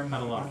chemical burn.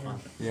 Had a lot of fun.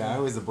 Yeah, I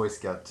was a Boy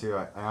Scout too.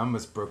 I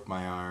almost broke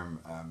my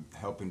arm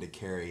helping to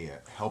carry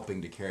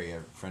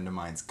a friend of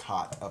mine's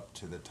cot up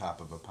to the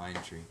top of a pine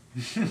tree.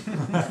 Yeah,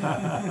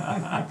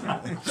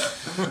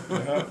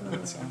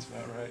 that sounds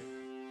about right.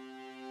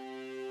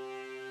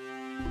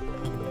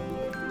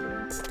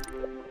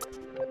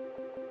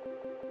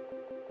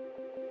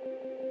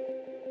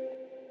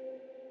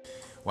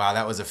 Wow,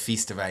 that was a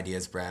feast of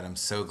ideas, Brad. I'm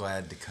so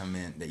glad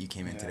that you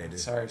came in today to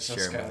share it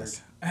with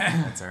us.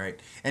 That's all right.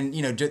 And,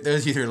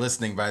 those of you who are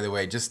listening, by the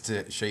way, just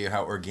to show you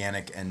how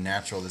organic and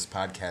natural this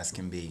podcast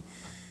can be,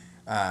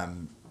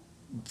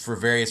 for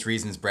various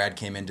reasons, Brad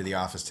came into the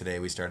office today.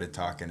 We started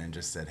talking and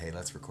just said, hey,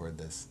 let's record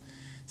this.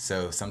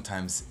 So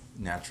sometimes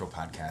natural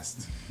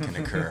podcasts can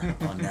occur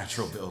on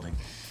natural building.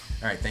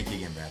 All right. Thank you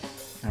again, Brad.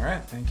 All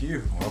right. Thank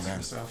you. Well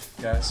done. Stuff,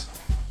 guys.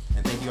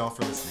 And thank you all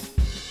for listening.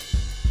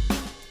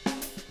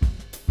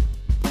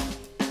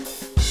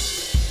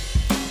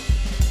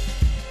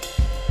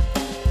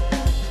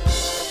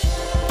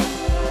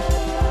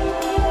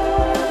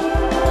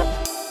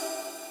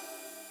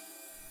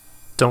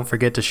 Don't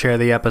forget to share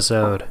the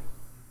episode.